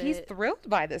about it. He's thrilled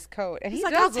by this coat, and he's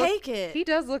like, I'll take it. He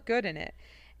does look good in it.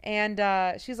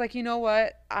 And she's like, you know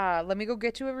what? Let me go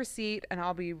get you a receipt, and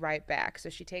I'll be right back. So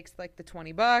she takes like the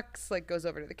 $20, like goes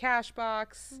over to the cash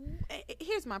box.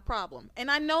 Here's my problem,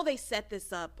 and I know they set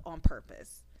this up on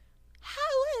purpose.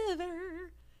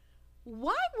 However,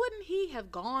 why wouldn't he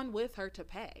have gone with her to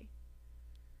pay?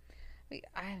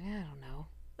 I don't know.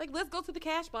 Like, let's go to the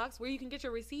cash box where you can get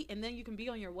your receipt and then you can be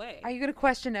on your way. Are you going to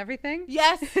question everything?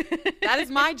 Yes. That is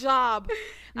my job.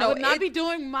 No, I would not be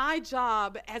doing my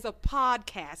job as a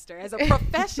podcaster, as a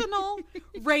professional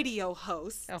radio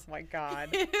host. Oh, my God.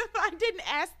 If I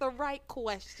didn't ask the right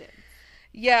question.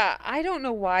 Yeah, I don't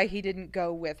know why he didn't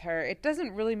go with her. It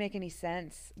doesn't really make any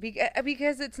sense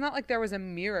because it's not like there was a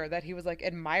mirror that he was like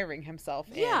admiring himself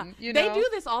Yeah, in. You they know? do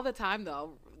this all the time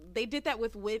though. They did that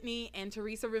with Whitney and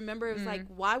Teresa. Remember, it was like,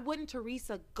 why wouldn't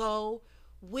Teresa go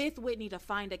with Whitney to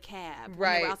find a cab when they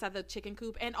Right. were outside the chicken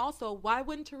coop? And also, why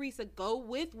wouldn't Teresa go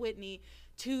with Whitney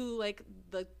to like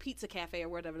the pizza cafe or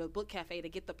whatever, the book cafe, to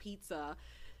get the pizza?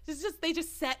 It's just they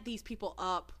just set these people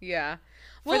up Yeah.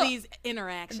 for these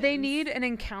interactions. They need an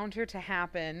encounter to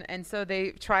happen, and so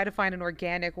they try to find an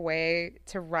organic way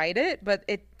to write it, but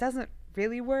it doesn't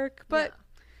really work. But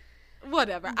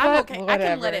whatever. I'm But okay. I can let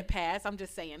whatever. it pass. I'm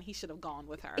just saying he should have gone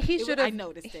with her. he It was- should have. I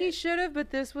noticed it. He should have, but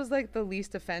this was like the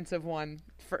least offensive one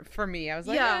for me. I was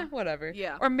like, Yeah. whatever.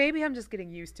 Yeah. Or maybe I'm just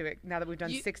getting used to it now that we've done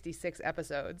You- 66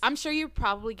 episodes. I'm sure you're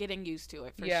probably getting used to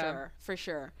it for Yeah. sure. For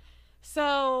sure.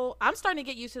 So I'm starting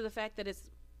to get used to the fact that it's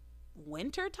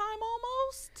winter time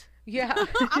almost. Yeah.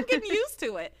 I'm getting used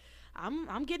to it.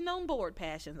 I'm getting on board,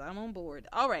 Passions. I'm on board.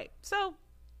 All right. So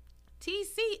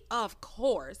TC, of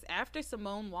course, after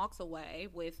Simone walks away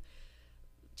with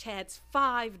Chad's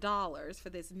 $5 for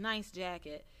this nice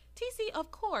jacket, TC,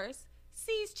 of course,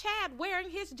 sees Chad wearing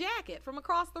his jacket from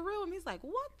across the room. He's like,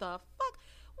 what the fuck?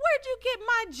 Where'd you get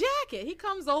my jacket? He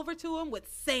comes over to him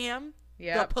with Sam,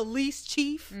 Yep. the police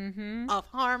chief of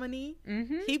Harmony.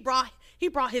 He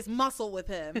brought his muscle with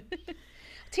him.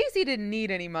 TC didn't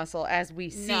need any muscle, as we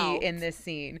see No. in this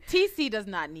scene. TC does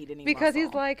not need any Because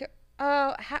he's muscle. like,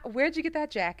 where'd you get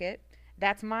that jacket?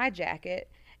 That's my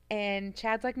jacket. And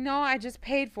Chad's like, no, I just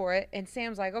paid for it. And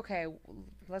Sam's like, okay,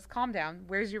 let's calm down.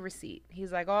 Where's your receipt?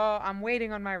 He's like, oh, I'm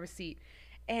waiting on my receipt.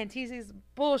 And TC's,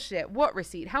 bullshit. What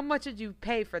receipt? How much did you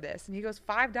pay for this? And he goes,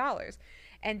 $5.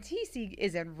 And TC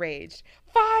is enraged.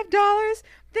 $5?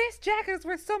 This jacket is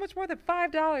worth so much more than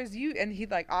 $5. And he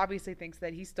like obviously thinks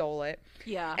that he stole it.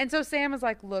 Yeah. And so Sam is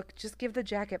like, look, just give the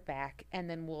jacket back and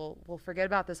then we'll forget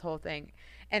about this whole thing.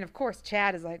 And of course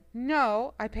Chad is like,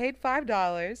 no, I paid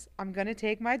 $5. I'm gonna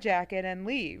take my jacket and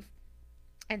leave.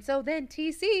 And so then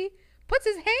TC puts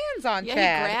his hands on Yeah,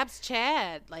 Chad. he grabs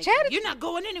Chad. Like, Chad is- you're not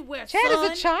going anywhere, Chad son.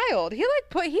 is a child. He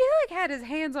had his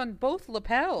hands on both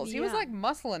lapels. He was Yeah. like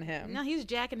muscling him. No, he's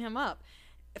jacking him up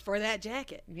for that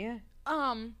jacket. Yeah.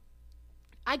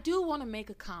 I do want to make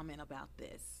a comment about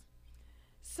this.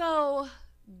 So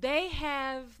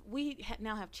we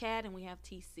now have Chad and we have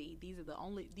TC. These are the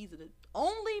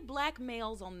only black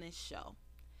males on this show,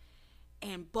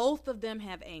 and both of them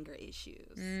have anger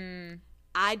issues.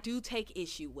 I do take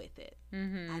issue with it.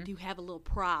 I do have a little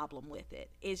problem with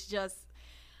it. It's just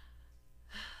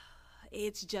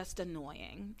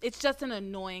annoying. It's just an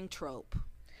annoying trope.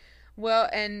 Well,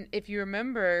 and if you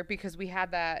remember, because we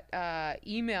had that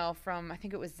email from, I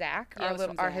think it was Zach, Yeah, it was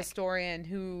from our Zach. historian,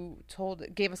 who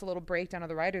gave us a little breakdown of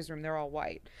the writers' room. They're all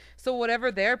white, so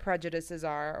whatever their prejudices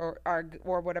are,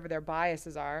 or whatever their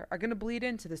biases are going to bleed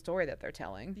into the story that they're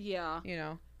telling. Yeah. You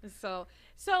know.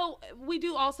 So we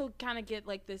do also kind of get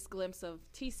like this glimpse of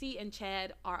TC and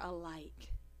Chad are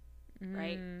alike,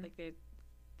 right? Like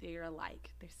they're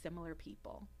alike. They're similar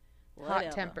people. Whatever.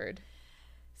 Hot-tempered.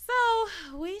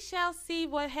 So we shall see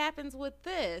what happens with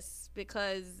this,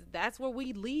 because that's where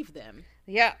we leave them.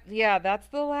 Yeah, that's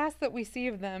the last that we see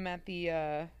of them at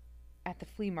the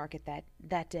flea market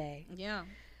that day. Yeah.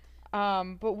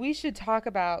 But we should talk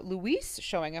about Luis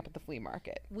showing up at the flea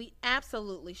market. We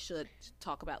absolutely should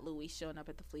talk about Luis showing up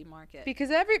at the flea market. Because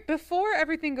before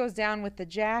everything goes down with the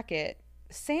jacket,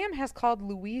 Sam has called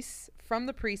Luis from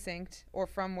the precinct, or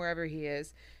from wherever he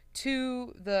is,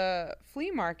 to the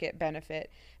flea market benefit,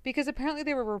 because apparently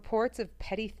there were reports of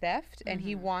petty theft, and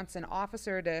he wants an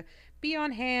officer to be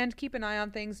on hand, keep an eye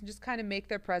on things, and just kind of make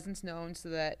their presence known so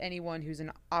that anyone who's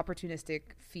an opportunistic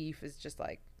thief is just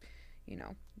like, you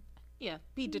know, Yeah,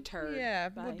 be deterred. yeah,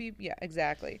 by- would be, yeah,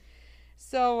 exactly.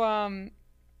 So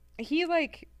he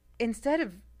like, instead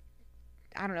of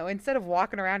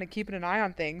walking around and keeping an eye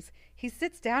on things, he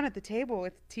sits down at the table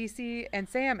with TC and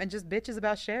Sam and just bitches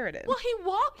about Sheridan. Well,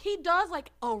 he does like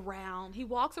around. He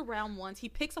walks around once. He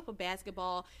picks up a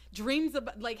basketball, dreams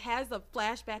about, like, has a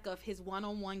flashback of his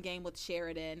one-on-one game with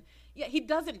Sheridan. Yeah, he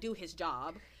doesn't do his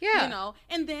job. Yeah. You know,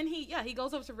 and then he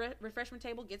goes over to the refreshment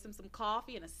table, gets him some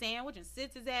coffee and a sandwich, and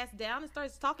sits his ass down and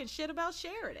starts talking shit about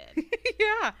Sheridan.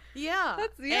 Yeah. Yeah.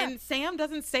 Yeah. And Sam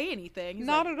doesn't say anything. He's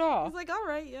Not like- at all. He's like, all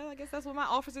right, yeah, I guess that's what my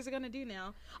officers are going to do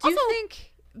now. Do you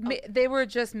think they were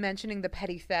just mentioning the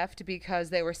petty theft because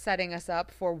they were setting us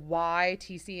up for why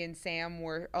TC and Sam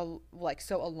were like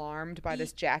so alarmed by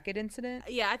this jacket incident?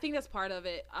 Yeah, I think that's part of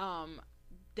it.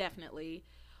 Definitely.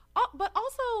 But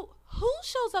also, who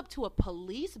shows up to a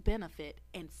police benefit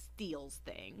and steals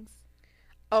things?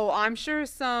 Oh, I'm sure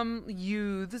some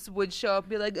youths would show up and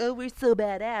be like, "Oh, we're so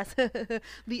badass."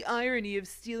 The irony of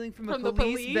stealing from From a the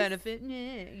police police? benefit. You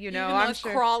know, Even though I'm it's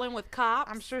sure. crawling with cops.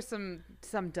 I'm sure some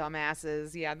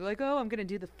dumbasses, yeah, they're like, "Oh, I'm gonna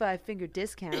do the 5-finger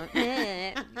discount.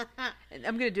 And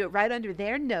I'm gonna do it right under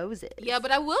their noses." Yeah,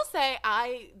 but I will say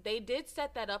they did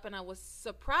set that up, and I was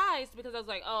surprised because I was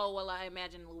like, oh well, I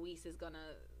imagine Luis is gonna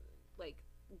like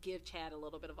give Chad a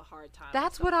little bit of a hard time. or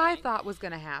That's what I something. thought was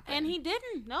gonna happen. And he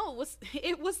didn't. No,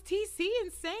 it was TC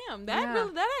and Sam. Yeah.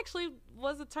 That actually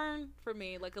was a turn for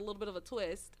me, like a little bit of a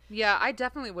twist. yeah, I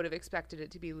definitely would have expected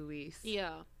it to be Luis.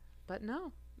 Yeah. But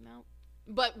no. No.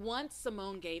 But once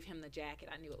Simone gave him the jacket,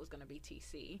 I knew it was going to be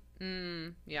TC.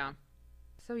 Yeah.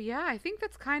 So yeah, I think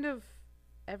that's kind of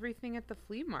everything at the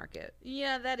flea market.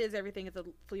 Yeah, that is everything at the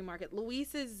flea market.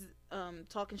 Luis is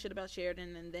talking shit about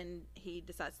Sheridan, and then he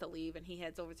decides to leave, and he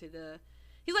heads over to the...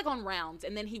 He's like on rounds,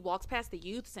 and then he walks past the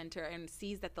youth center and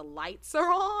sees that the lights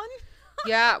are on.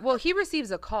 Yeah, well, he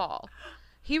receives a call.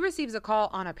 He receives a call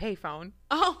on a payphone.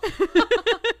 Oh.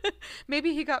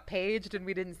 Maybe he got paged and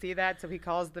we didn't see that, so he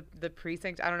calls the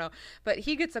precinct. I don't know. But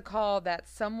he gets a call that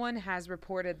someone has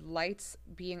reported lights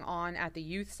being on at the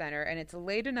youth center, and it's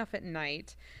late enough at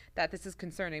night that this is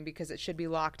concerning because it should be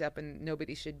locked up and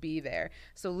nobody should be there.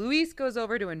 So Luis goes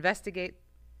over to investigate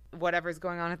whatever's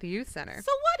going on at the youth center.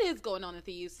 So what is going on at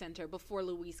the youth center before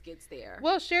Luis gets there?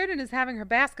 Well, Sheridan is having her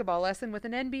basketball lesson with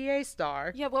an NBA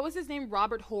star. Yeah, what was his name?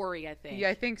 Robert Horry, I think. Yeah,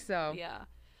 I think so. Yeah.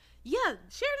 Yeah,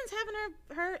 Sheridan's having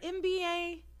her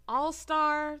NBA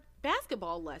All-Star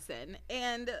basketball lesson.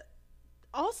 And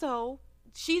also,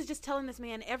 she's just telling this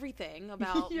man everything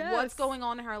about Yes. what's going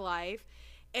on in her life.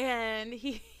 And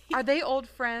Are they old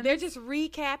friends? they're just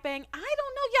recapping. I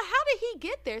don't know. Yeah, how did he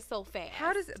get there so fast?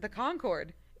 How does the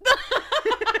Concord?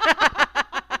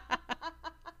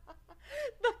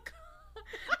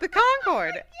 The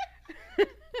Concord.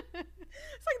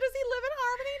 It's like, does he live in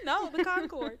Harmony? No, the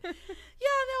Concord. Yeah,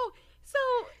 no. So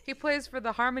He plays for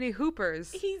the Harmony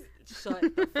Hoopers. he's shut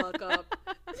the fuck up.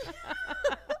 We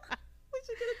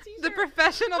should get a t-shirt. The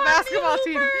professional Harmony basketball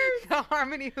team, Hoopers. the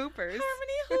Harmony Hoopers.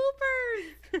 Harmony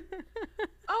Hoopers.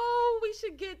 Oh, we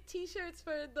should get t-shirts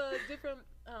for the different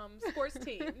sports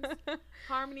teams.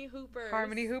 Harmony Hoopers.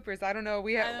 Harmony Hoopers. I don't know.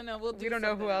 We I don't know. We'll do we don't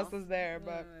know who something else else. is there,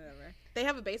 but Whatever. They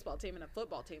have a baseball team and a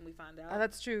football team. We found out.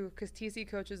 that's true because TC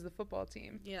coaches the football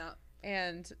team, Yeah.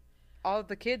 and all of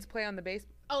the kids play on the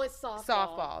Oh, it's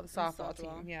softball. softball It's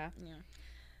team. Yeah. Yeah.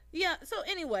 Yeah, so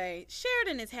anyway,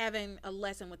 Sheridan is having a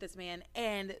lesson with this man,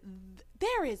 and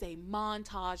There is a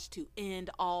montage to end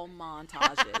all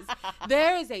montages.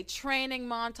 There is a training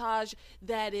montage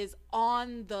that is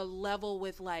on the level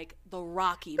with like the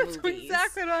Rocky That's movies.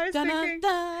 exactly what I was thinking.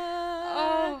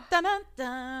 Oh.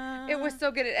 Dun-dun-dun. It was so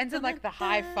good. It ends in like the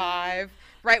high five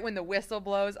right when the whistle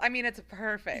blows. I mean, it's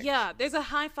perfect. Yeah, there's a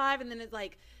high five and then it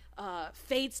like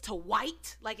fades to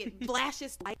white, like it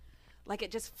flashes white, like it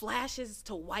just flashes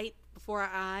to white before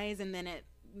our eyes, and then it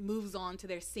moves on to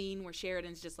their scene where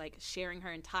Sheridan's just like sharing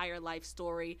her entire life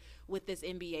story with this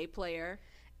NBA player.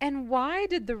 And why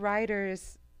did the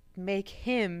writers make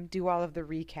him do all of the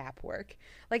recap work?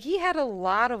 Like, he had a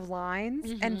lot of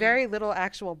lines and very little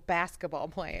actual basketball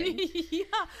playing. Yeah,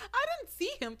 I didn't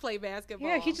see him play basketball.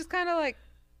 Yeah, he just kind of like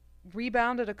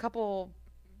rebounded a couple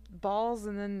balls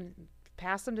and then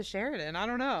passed them to Sheridan. I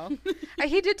don't know.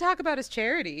 He did talk about his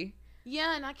charity.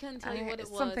 Yeah, and I couldn't tell you what it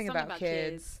was. Something about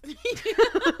kids.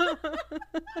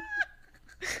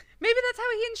 Maybe that's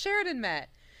how he and Sheridan met.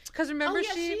 Because remember,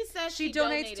 yeah, she said she she donates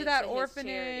donated to that to his orphanage,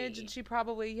 charity. and she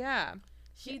probably, yeah.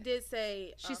 She did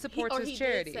say She supports his he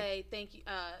charity. Did say thank you,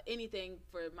 anything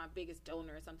for my biggest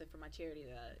donor or something for my charity.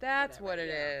 That's whatever, what it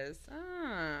yeah. is.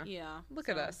 Ah. Yeah. Look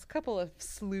at so us. Couple of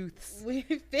sleuths. We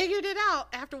figured it out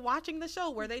after watching the show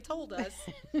where they told us.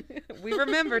 We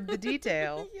remembered the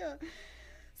detail. Yeah.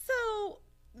 So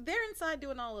they're inside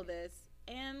doing all of this,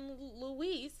 and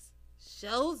Luis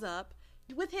shows up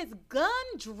with his gun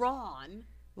drawn.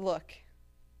 Look,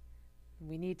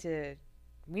 we need to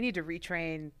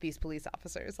retrain these police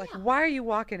officers. Like, why are you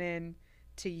walking in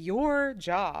to your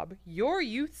job, your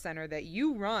youth center that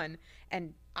you run,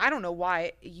 and I don't know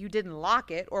why you didn't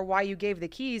lock it or why you gave the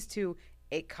keys to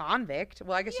a convict.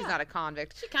 Well, I guess she's not a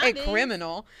convict. She A kinda is.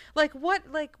 criminal. Like what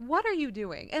are you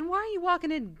doing? And why are you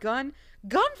walking in gun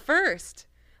first?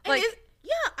 And Like,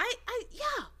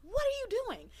 what are you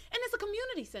doing? And it's a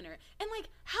community center. And like,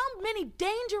 how many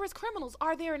dangerous criminals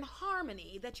are there in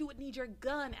Harmony that you would need your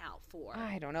gun out for?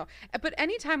 I don't know. But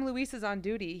anytime Luis is on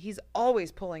duty, he's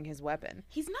always pulling his weapon.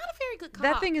 He's not a very good cop.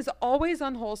 That thing is always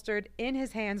unholstered in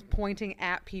his hands, pointing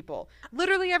at people.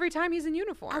 Literally every time he's in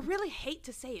uniform. I really hate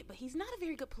to say it, but he's not a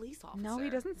very good police officer. No, he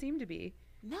doesn't seem to be.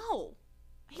 No,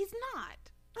 he's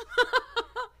not.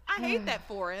 I hate that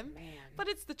for him. Man. But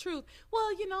it's the truth. Well,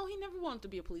 he never wanted to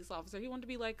be a police officer. He wanted to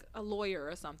be like a lawyer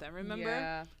or something, remember?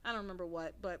 Yeah. I don't remember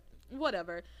what, but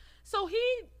whatever. So he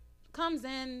comes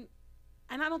in,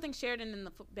 and I don't think Sheridan and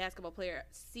the basketball player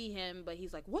see him, but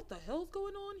he's like, what the hell's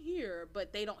going on here?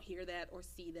 But they don't hear that or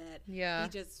see that. Yeah. He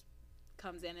just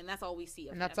comes in, and that's all we see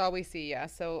of And that's him. all we see, yeah.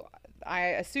 So I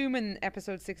assume in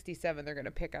episode 67 they're going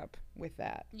to pick up with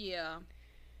that. Yeah.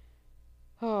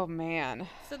 Oh, man.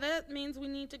 So that means we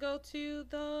need to go to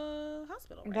the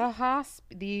hospital, right?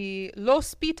 The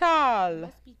l'hospital.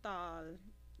 Hospital.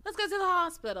 Let's go to the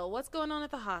hospital. What's going on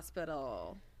at the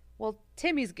hospital? Well,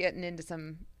 Timmy's getting into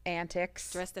some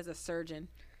antics. Dressed as a surgeon.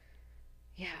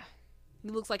 Yeah. He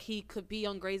looks like he could be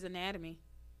on Grey's Anatomy.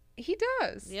 He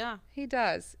does. Yeah. He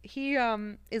does. He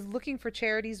is looking for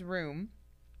Charity's room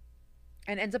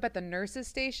and ends up at the nurse's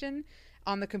station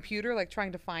on the computer, like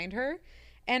trying to find her.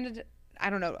 And I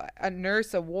don't know, a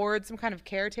nurse, a ward, some kind of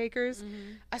caretakers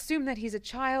assume that he's a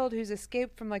child who's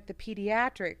escaped from like the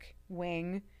pediatric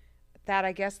wing that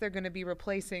I guess they're going to be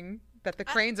replacing, that the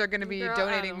Cranes are going to be Girl, I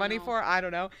donating don't money know. for. I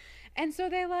don't know. And so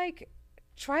they like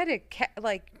try to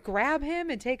grab him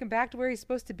and take him back to where he's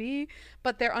supposed to be,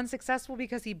 but they're unsuccessful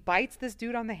because he bites this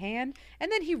dude on the hand,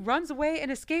 and then he runs away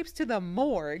and escapes to the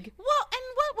morgue. Well, and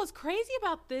what was crazy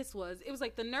about this was it was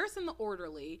like the nurse and the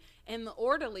orderly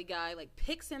guy like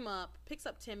picks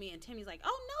up Timmy, and Timmy's like,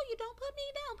 oh no, you don't put me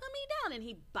down, and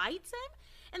he bites him,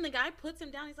 and the guy puts him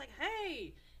down. He's like,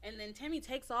 hey. And then Timmy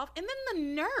takes off, and then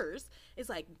the nurse is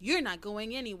like, you're not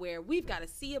going anywhere. We've got to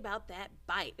see about that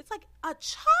bite. It's like a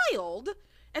child,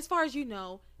 as far as you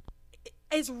know,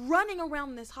 is running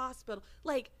around this hospital.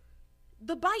 Like,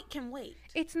 the bite can wait.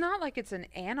 It's not like it's an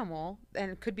animal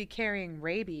and could be carrying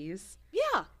rabies.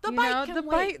 Yeah, the You bite know, can the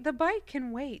wait. the bite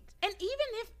can wait. And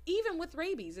even with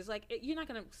rabies, it's like you're not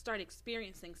going to start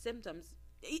experiencing symptoms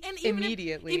and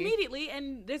immediately,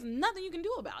 and there's nothing you can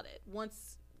do about it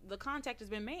once the contact has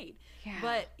been made. Yeah.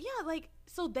 But yeah, like,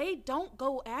 so they don't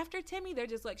go after Timmy. They're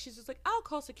just like, she's just like, I'll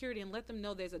call security and let them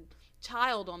know there's a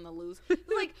child on the loose.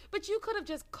 Like, but you could have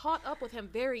just caught up with him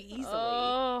very easily.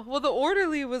 Oh, well, the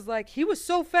orderly was like, he was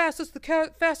so fast. That's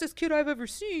the fastest kid I've ever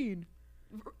seen.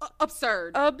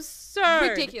 Absurd. Absurd.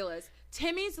 Ridiculous.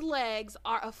 Timmy's legs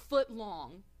are a foot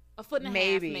long. A foot and a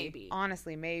half, maybe.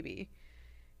 Honestly, maybe.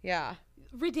 Yeah.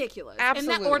 Ridiculous.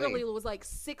 Absolutely. And that orderly was like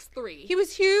 6'3". He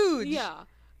was huge. Yeah.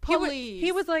 He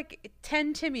Police. was like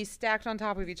 10 Timmys stacked on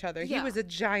top of each other. Yeah. He was a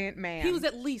giant man. He was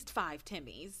at least 5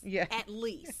 Timmys. Yeah. At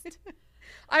least.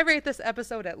 I rate this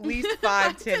episode at least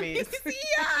 5 Timmys.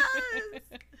 Yes.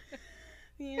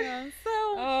 Yeah. So.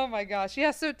 Oh my gosh.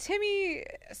 Yeah, so Timmy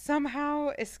somehow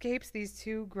escapes these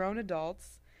two grown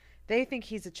adults. They think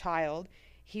he's a child.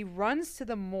 He runs to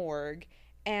the morgue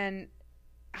and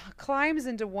climbs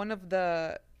into one of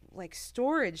the like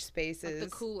storage spaces. Like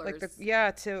the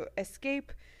coolers. To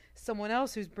escape someone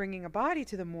else who's bringing a body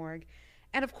to the morgue.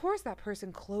 And of course that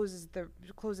person closes the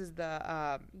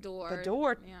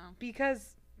door Yeah.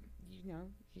 because you got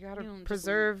You to don't just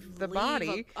preserve the leave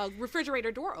body. a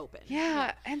refrigerator door open.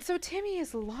 Yeah, and so Timmy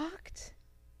is locked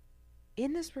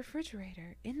in this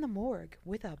refrigerator in the morgue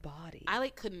with a body. I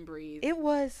couldn't breathe. It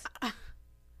was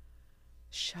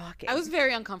shocking. I was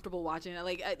very uncomfortable watching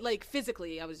it. Like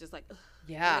physically, I was just like, ugh.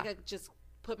 Yeah. Like I just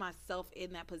put myself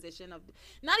in that position of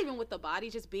not even with the body,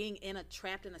 just being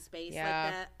trapped in a space like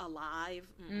that, alive.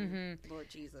 Lord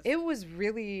Jesus. It was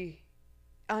really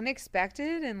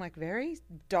unexpected and like very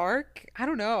dark. I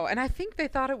don't know. And I think they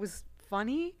thought it was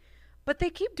funny, but they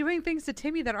keep doing things to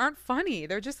Timmy that aren't funny.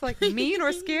 They're just like mean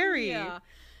or scary. Yeah.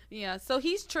 Yeah. So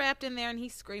he's trapped in there and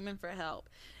he's screaming for help.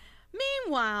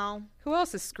 Meanwhile, Who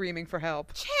else is screaming for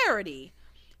help? Charity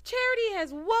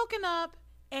has woken up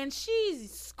and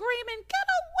she's screaming, "Get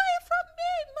away from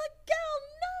me, Miguel!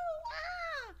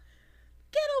 No!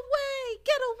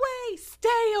 Get away!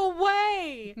 Stay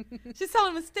away! She's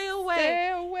telling him to stay away.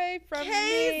 Stay away from me.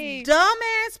 Kay's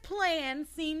dumbass plan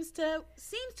seems to have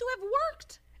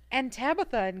worked. And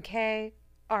Tabitha and Kay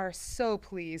are so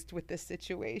pleased with this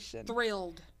situation.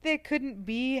 Thrilled. They couldn't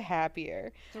be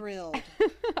happier. Thrilled.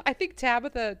 I think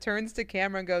Tabitha turns to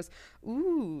camera and goes,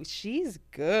 "Ooh, she's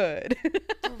good."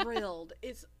 Thrilled.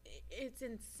 It's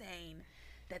insane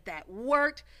that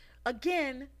worked.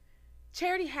 Again,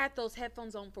 Charity had those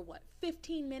headphones on for what,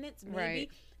 15 minutes maybe. Right.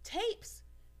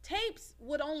 Tapes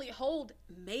would only hold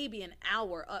maybe an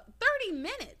hour, 30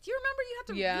 minutes. You remember you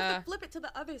have to flip it to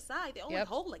the other side. They only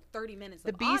hold like 30 minutes The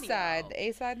of B audio. side, the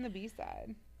A side and the B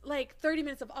side. Like 30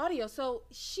 minutes of audio. So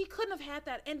she couldn't have had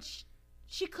that. And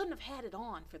she couldn't have had it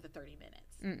on for the 30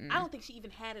 minutes. I don't think she even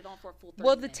had it on for a full 30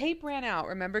 Well, minutes. the tape ran out,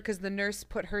 remember? Because the nurse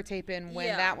put her tape in when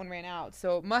Yeah. that one ran out.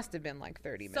 So it must have been like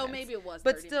 30 minutes. So maybe it was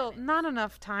But 30 still, minutes. not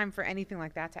enough time for anything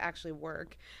like that to actually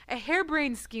work. A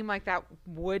harebrained scheme like that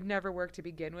would never work to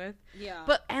begin with. Yeah.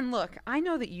 But, and look, I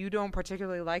know that you don't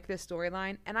particularly like this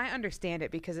storyline, and I understand it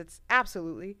because it's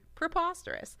absolutely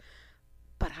preposterous.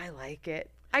 But I like it.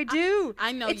 I do.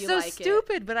 I know it's you so like it.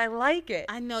 stupid, but I like it.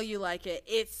 I know you like it.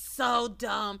 It's so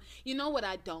dumb. You know what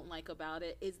I don't like about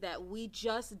it is that we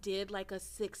just did like a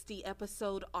 60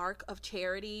 episode arc of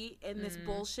Charity in this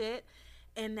bullshit.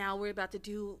 And now we're about to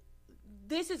do,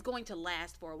 this is going to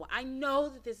last for a while. I know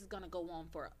that this is going to go on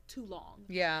for too long.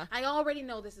 Yeah. I already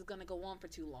know this is going to go on for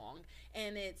too long.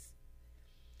 And it's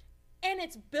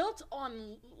built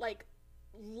on like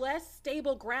less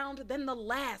stable ground than the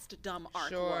last dumb arc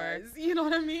Sure. was. You know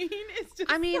what I mean? It's just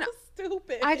I mean, so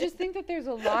stupid. I just think that there's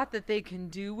a lot that they can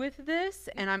do with this,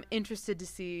 and I'm interested to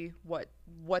see what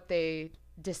they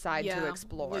decide to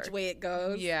explore. which way it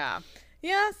goes. Yeah.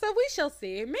 Yeah, so we shall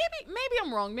see. Maybe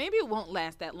I'm wrong. Maybe it won't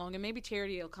last that long, and maybe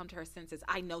Charity will come to her senses.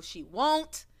 I know she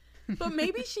won't, but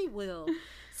maybe she will.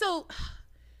 So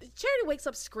Charity wakes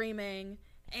up screaming,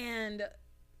 and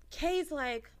Kay's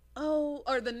like, oh,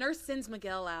 or the nurse sends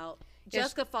Miguel out. Yes.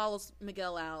 Jessica follows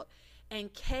Miguel out,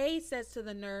 and Kay says to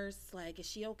the nurse, like, is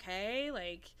she okay?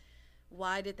 Like,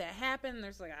 why did that happen? And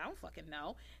there's like, I don't fucking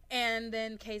know. And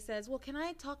then Kay says, well, can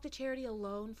I talk to Charity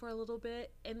alone for a little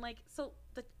bit? And like, so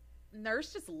the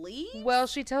nurse just leaves? Well,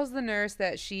 she tells the nurse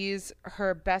that she's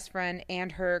her best friend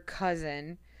and her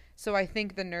cousin. So I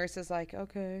think the nurse is like,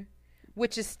 okay.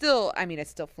 Which is still, I mean, it's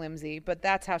still flimsy, but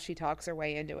that's how she talks her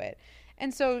way into it.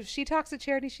 And so she talks to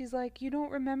Charity. She's like, you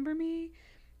don't remember me?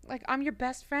 Like, I'm your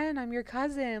best friend. I'm your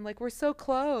cousin. Like, we're so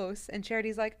close. And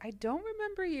Charity's like, I don't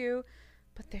remember you,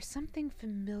 but there's something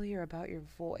familiar about your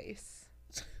voice.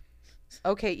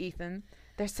 Okay, Ethan.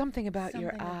 There's something about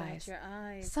your eyes.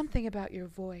 Something about your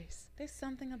voice. There's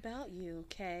something about you,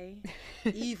 Kay.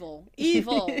 Evil.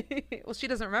 Evil. Well, she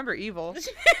doesn't remember evil.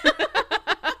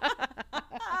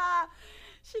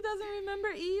 She doesn't remember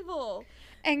evil.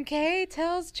 And Kay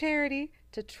tells Charity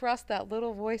to trust that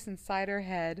little voice inside her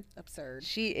head. Absurd.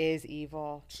 She is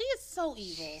evil. She is so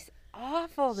evil. She's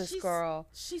awful, this girl.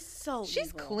 She's so She's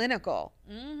evil. clinical.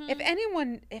 Mhm.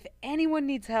 If anyone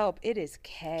needs help, it is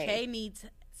Kay. Kay needs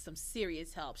some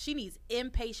serious help. She needs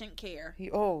inpatient care.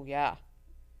 Oh, yeah.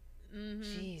 Mm-hmm.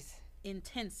 Jeez.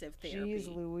 Intensive therapy.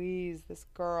 Jeez Louise, this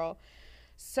girl.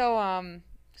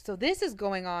 So this is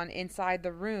going on inside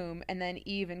the room, and then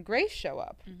Eve and Grace show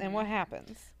up. And what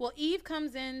happens? Well, Eve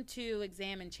comes in to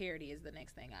examine Charity is the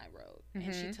next thing I wrote. And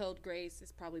Mm-hmm. she told Grace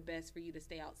it's probably best for you to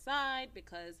stay outside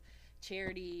because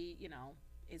Charity, you know,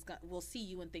 will see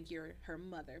you and think you're her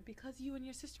mother because you and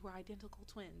your sister were identical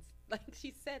twins. Like,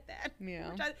 she said that. Yeah.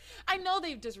 Which I know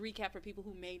they've just recapped for people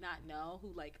who may not know,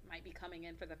 who like might be coming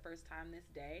in for the first time this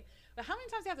day. But how many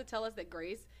times do you have to tell us that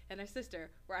Grace and her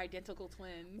sister were identical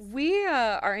twins? We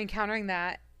are encountering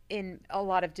that in a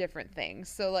lot of different things.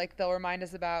 So, like, they'll remind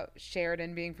us about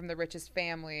Sheridan being from the richest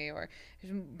family or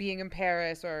being in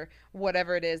Paris or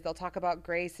whatever it is. They'll talk about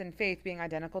Grace and Faith being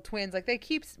identical twins. Like, they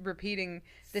keep repeating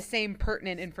the same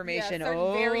pertinent information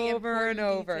certain very over and important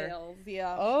over. details.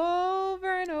 Yeah.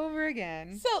 Over and over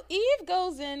again. So Eve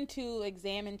goes in to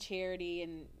examine Charity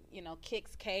and, you know,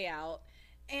 kicks Kay out.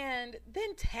 And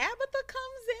then Tabitha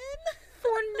comes in. For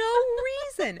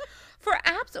no reason.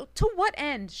 To what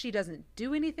end? She doesn't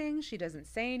do anything. She doesn't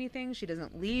say anything. She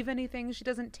doesn't leave anything. She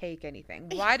doesn't take anything.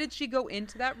 Why did she go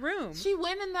into that room? She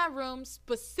went in that room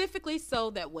specifically so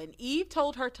that when Eve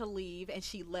told her to leave and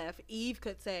she left, Eve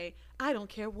could say, I don't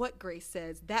care what Grace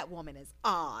says. That woman is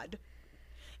odd.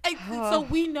 And so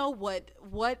we know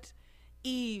what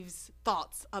Eve's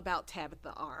thoughts about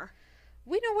Tabitha are.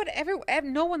 We know what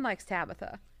no one likes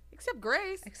Tabitha. Except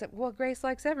Grace. Except, well, Grace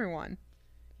likes everyone.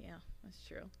 Yeah, that's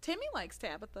true. Timmy likes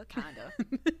Tabitha, kind of.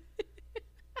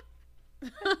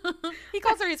 He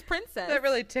calls her his princess. That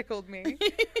really tickled me.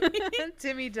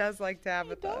 Timmy does like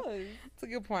Tabitha. does. That's a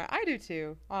good point. I do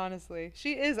too, honestly.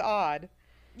 She is odd.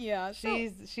 Yeah,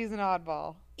 She's an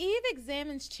oddball. Eve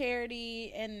examines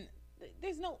Charity, and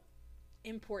there's no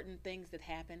important things that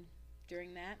happen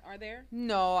during that, are there?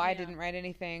 No, I Yeah. didn't write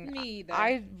anything. Me either.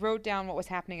 I wrote down what was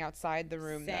happening outside the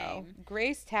room, though. Same.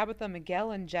 Grace, Tabitha,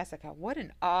 Miguel, and Jessica. What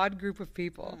an odd group of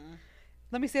people.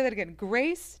 Let me say that again.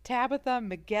 Grace, Tabitha,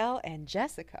 Miguel, and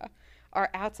Jessica are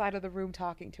outside of the room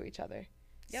talking to each other.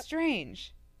 Yep.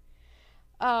 Strange.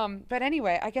 But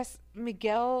anyway, I guess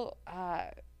Miguel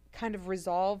kind of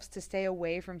resolves to stay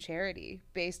away from Charity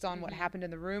based on what happened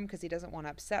in the room because he doesn't want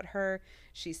to upset her.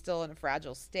 She's still in a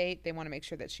fragile state. They want to make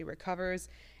sure that she recovers.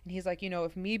 And he's like,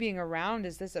 if me being around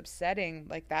is this upsetting,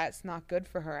 like that's not good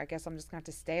for her. I guess I'm just going to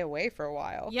have to stay away for a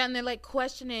while. Yeah, and they're like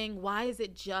questioning, why is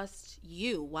it just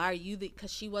you? Why are you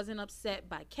because she wasn't upset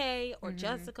by Kay or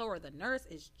Jessica or the nurse.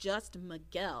 It's just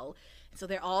Miguel. So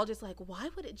they're all just like, why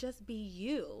would it just be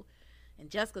you? And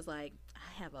Jessica's like,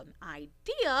 I have an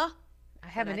idea. I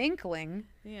have an inkling,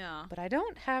 Yeah. but I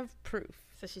don't have proof.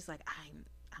 So she's like,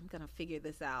 I'm going to figure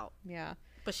this out. Yeah.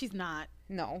 But she's not.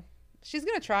 No. She's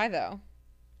going to try, though.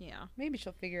 Yeah. Maybe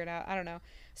she'll figure it out. I don't know.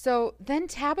 So then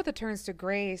Tabitha turns to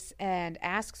Grace and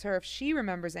asks her if she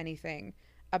remembers anything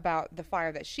about the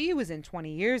fire that she was in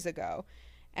 20 years ago.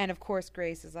 And of course,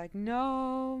 Grace is like,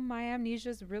 no, my amnesia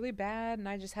is really bad, and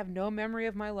I just have no memory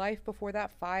of my life before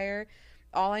that fire.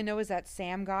 All I know is that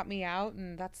Sam got me out,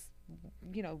 and that's,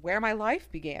 where my life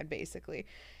began, basically.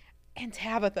 And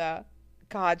Tabitha,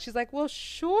 God, she's like, well,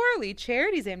 surely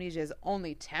Charity's amnesia is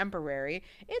only temporary.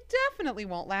 It definitely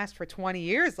won't last for 20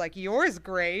 years like yours,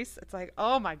 Grace. It's like,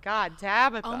 oh my God,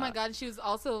 Tabitha. Oh my God. And she was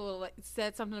also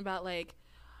said something about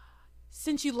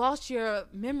since you lost your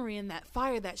memory in that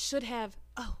fire that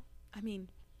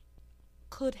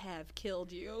could have killed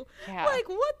you. Yeah. Like,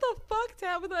 what the fuck,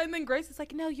 Tabitha? And then Grace is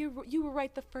like, no, you were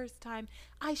right the first time.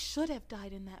 I should have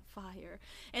died in that fire.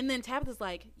 And then Tabitha's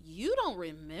like, you don't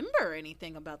remember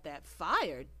anything about that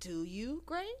fire, do you,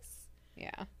 Grace?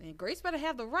 Yeah. And Grace better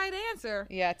have the right answer.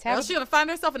 Yeah, Or else she's going to find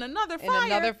herself in another fire.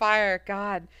 In another fire.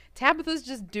 God. Tabitha's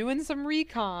just doing some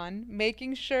recon,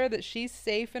 making sure that she's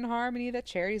safe in Harmony, that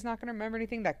Charity's not going to remember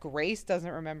anything, that Grace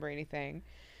doesn't remember anything.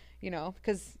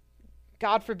 Because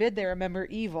God forbid they remember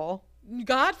evil.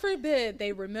 God forbid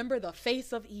they remember the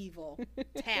face of evil,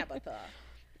 Tabitha.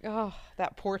 Oh,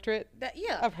 that portrait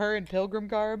Yeah. of her in pilgrim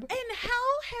garb. And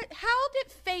how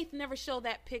did Faith never show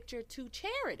that picture to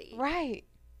Charity? Right.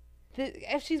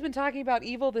 If she's been talking about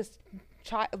evil this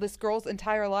girl's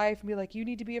entire life and be like, you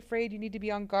need to be afraid, you need to be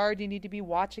on guard, you need to be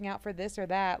watching out for this or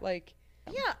that. Like,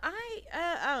 Yeah,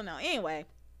 I don't know. Anyway,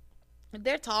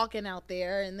 they're talking out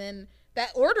there, and then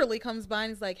that orderly comes by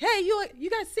and he's like, hey, you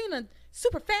guys seen a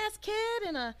super fast kid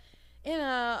in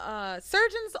a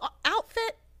surgeon's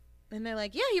outfit? And they're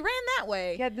like, yeah, he ran that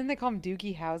way. yeah, didn't they call him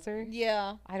Doogie Howser?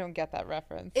 Yeah. I don't get that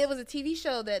reference. It was a TV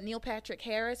show that Neil Patrick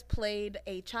Harris played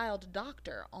a child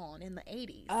doctor on in the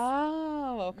 80s.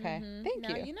 Oh, okay. Thank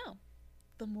Now you. you know.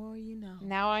 The more you know.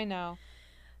 Now I know.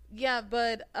 Yeah,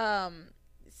 but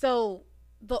so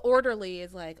the orderly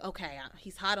is like, okay,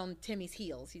 he's hot on Timmy's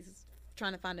heels. He's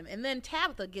trying to find him. And then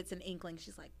Tabitha gets an inkling.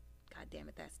 She's like, God damn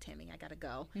it, that's Timmy. I gotta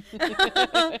go.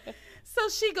 So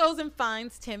she goes and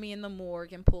finds Timmy in the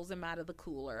morgue and pulls him out of the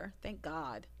cooler. Thank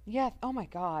God. Yeah. Oh my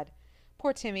God.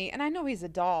 Poor Timmy. And I know he's a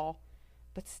doll,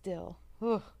 but still.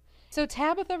 Ugh. So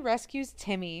Tabitha rescues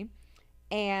Timmy,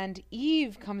 and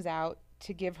Eve comes out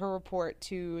to give her report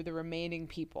to the remaining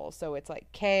people. So it's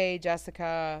like Kay,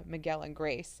 Jessica, Miguel, and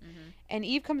Grace. And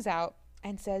Eve comes out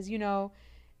and says,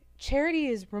 Charity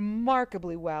is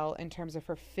remarkably well in terms of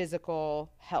her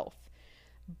physical health,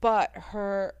 but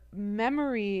her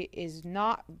memory is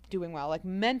not doing well. Like,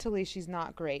 mentally, she's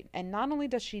not great. And not only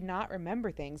does she not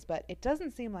remember things, but it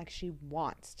doesn't seem like she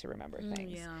wants to remember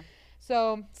things. Yeah.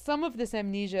 So some of this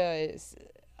amnesia is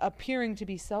appearing to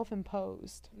be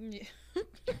self-imposed. Yeah.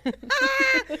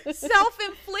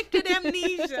 Self-inflicted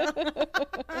amnesia.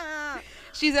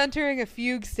 She's entering a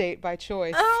fugue state by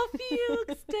choice. Oh,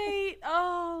 fugue state.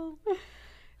 Oh.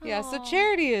 Yeah, so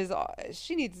Charity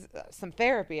she needs some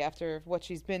therapy after what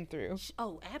she's been through.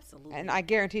 Oh, absolutely. And I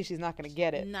guarantee she's not going to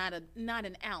get it. Not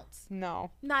an ounce.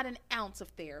 No. Not an ounce of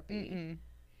therapy.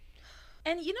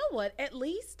 And you know what? At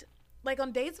least,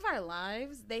 on Days of Our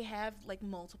Lives, they have,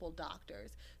 multiple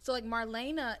doctors. So,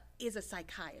 Marlena is a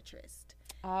psychiatrist.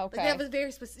 Okay. They have a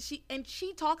very specific,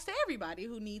 she talks to everybody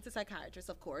who needs a psychiatrist,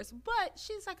 of course, but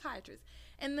she's a psychiatrist.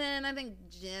 And then I think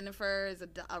Jennifer is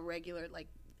a regular,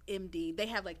 MD. They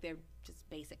have, their just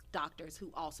basic doctors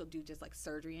who also do just,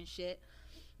 surgery and shit.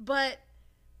 But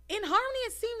in Harmony,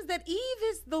 it seems that Eve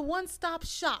is the one-stop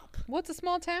shop. What's a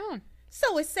small town?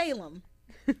 So is Salem.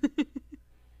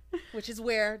 Which is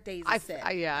where Daisy said.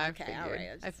 I okay, figured. all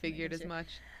right. I figured as much.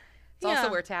 It's Yeah. also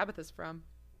where Tabitha's from.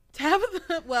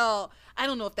 Tabitha, well, I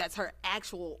don't know if that's her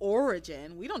actual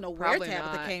origin. We don't know where Probably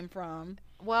Tabitha not. came from.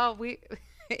 Well,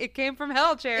 it came from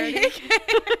hell, Charity. It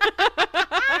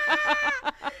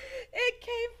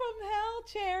came from hell,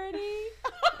 Charity.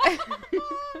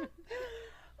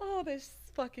 Oh, this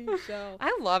fucking show.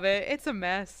 I love it. It's a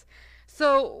mess.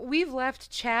 So we've left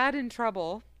Chad in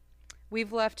trouble.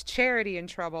 We've left Charity in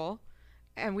trouble.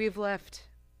 And we've left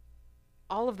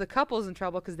all of the couples in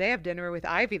trouble because they have dinner with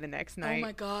Ivy the next night. Oh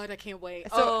my God, I can't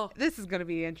wait. So this is going to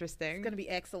be interesting. It's going to be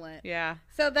excellent. Yeah.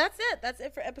 So that's it. That's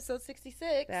it for episode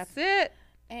 66. That's it.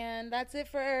 And that's it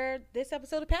for this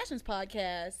episode of Passions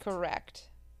Podcast. Correct.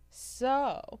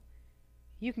 So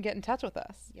you can get in touch with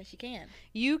us. Yes, you can.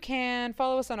 You can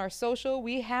follow us on our social.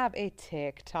 We have a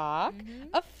TikTok,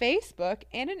 a Facebook,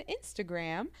 and an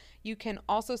Instagram. You can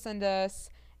also send us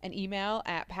an email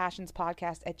at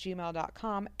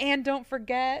passionspodcast@gmail.com. And don't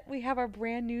forget, we have our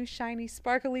brand new shiny,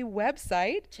 sparkly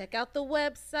website. Check out the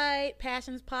website,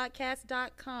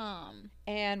 passionspodcast.com.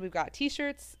 And we've got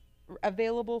t-shirts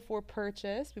available for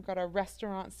purchase. We've got our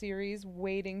restaurant series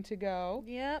waiting to go.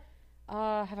 Yep.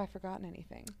 Have I forgotten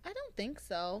anything? I don't think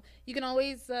so. You can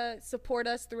always support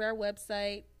us through our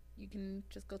website. You can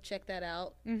just go check that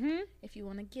out. If you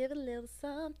want to give a little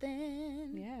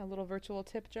something. Yeah, a little virtual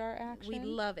tip jar action. We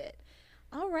love it.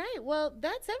 All right. Well,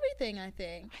 that's everything, I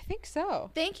think. I think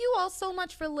so. Thank you all so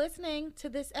much for listening to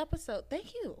this episode.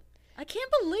 Thank you. I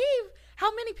can't believe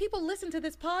how many people listen to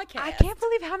this podcast. I can't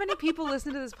believe how many people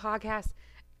listen to this podcast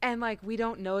and like we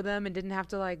don't know them and didn't have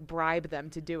to like bribe them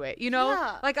to do it. You know?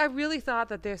 Yeah. Like I really thought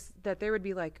that there would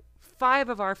be like 5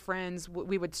 of our friends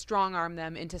we would strong arm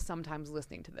them into sometimes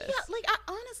listening to this. Yeah, like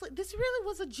honestly, this really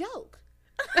was a joke.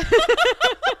 I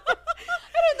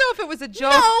didn't know if it was a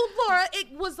joke. No, Laura,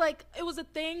 it was a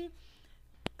thing.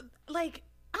 Like,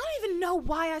 I don't even know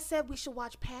why I said we should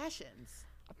watch Passions.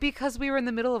 Because we were in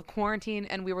the middle of quarantine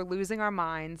and we were losing our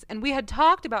minds, and we had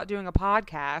talked about doing a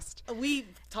podcast. We've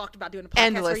talked about doing a podcast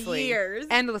Endlessly. for years.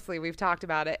 Endlessly, we've talked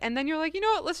about it. And then you're like, you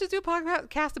know what? Let's just do a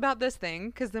podcast about this thing,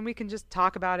 because then we can just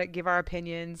talk about it, give our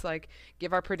opinions, like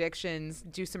give our predictions,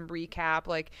 do some recap.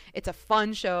 Like, it's a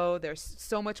fun show. There's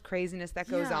so much craziness that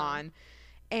goes on.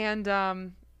 And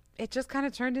it just kind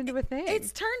of turned into a thing.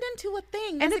 It's turned into a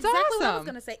thing. And That's it's exactly what I was awesome.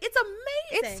 going to say. It's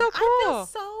amazing. It's so cool.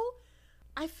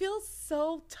 I feel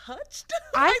so touched.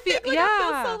 I feel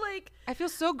so like I feel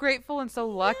so grateful and so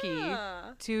lucky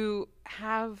Yeah. to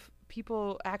have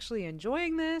people actually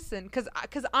enjoying this, and because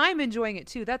I'm enjoying it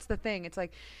too. That's the thing. It's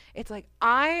like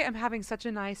I am having such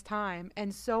a nice time,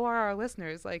 and so are our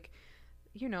listeners. Like,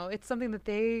 you know, it's something that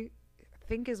they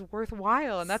think is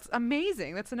worthwhile, and that's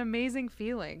amazing. That's an amazing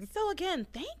feeling. So again,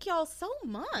 thank y'all so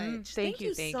much. Thank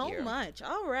you so much.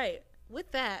 All right.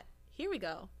 With that, here we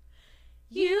go.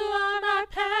 You are my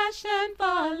passion for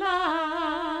life.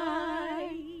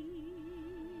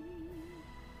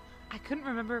 I couldn't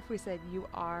remember if we said you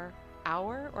are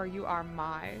our or you are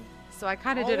my. So I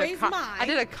kind of did Always my. I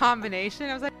did a combination.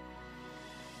 I was like,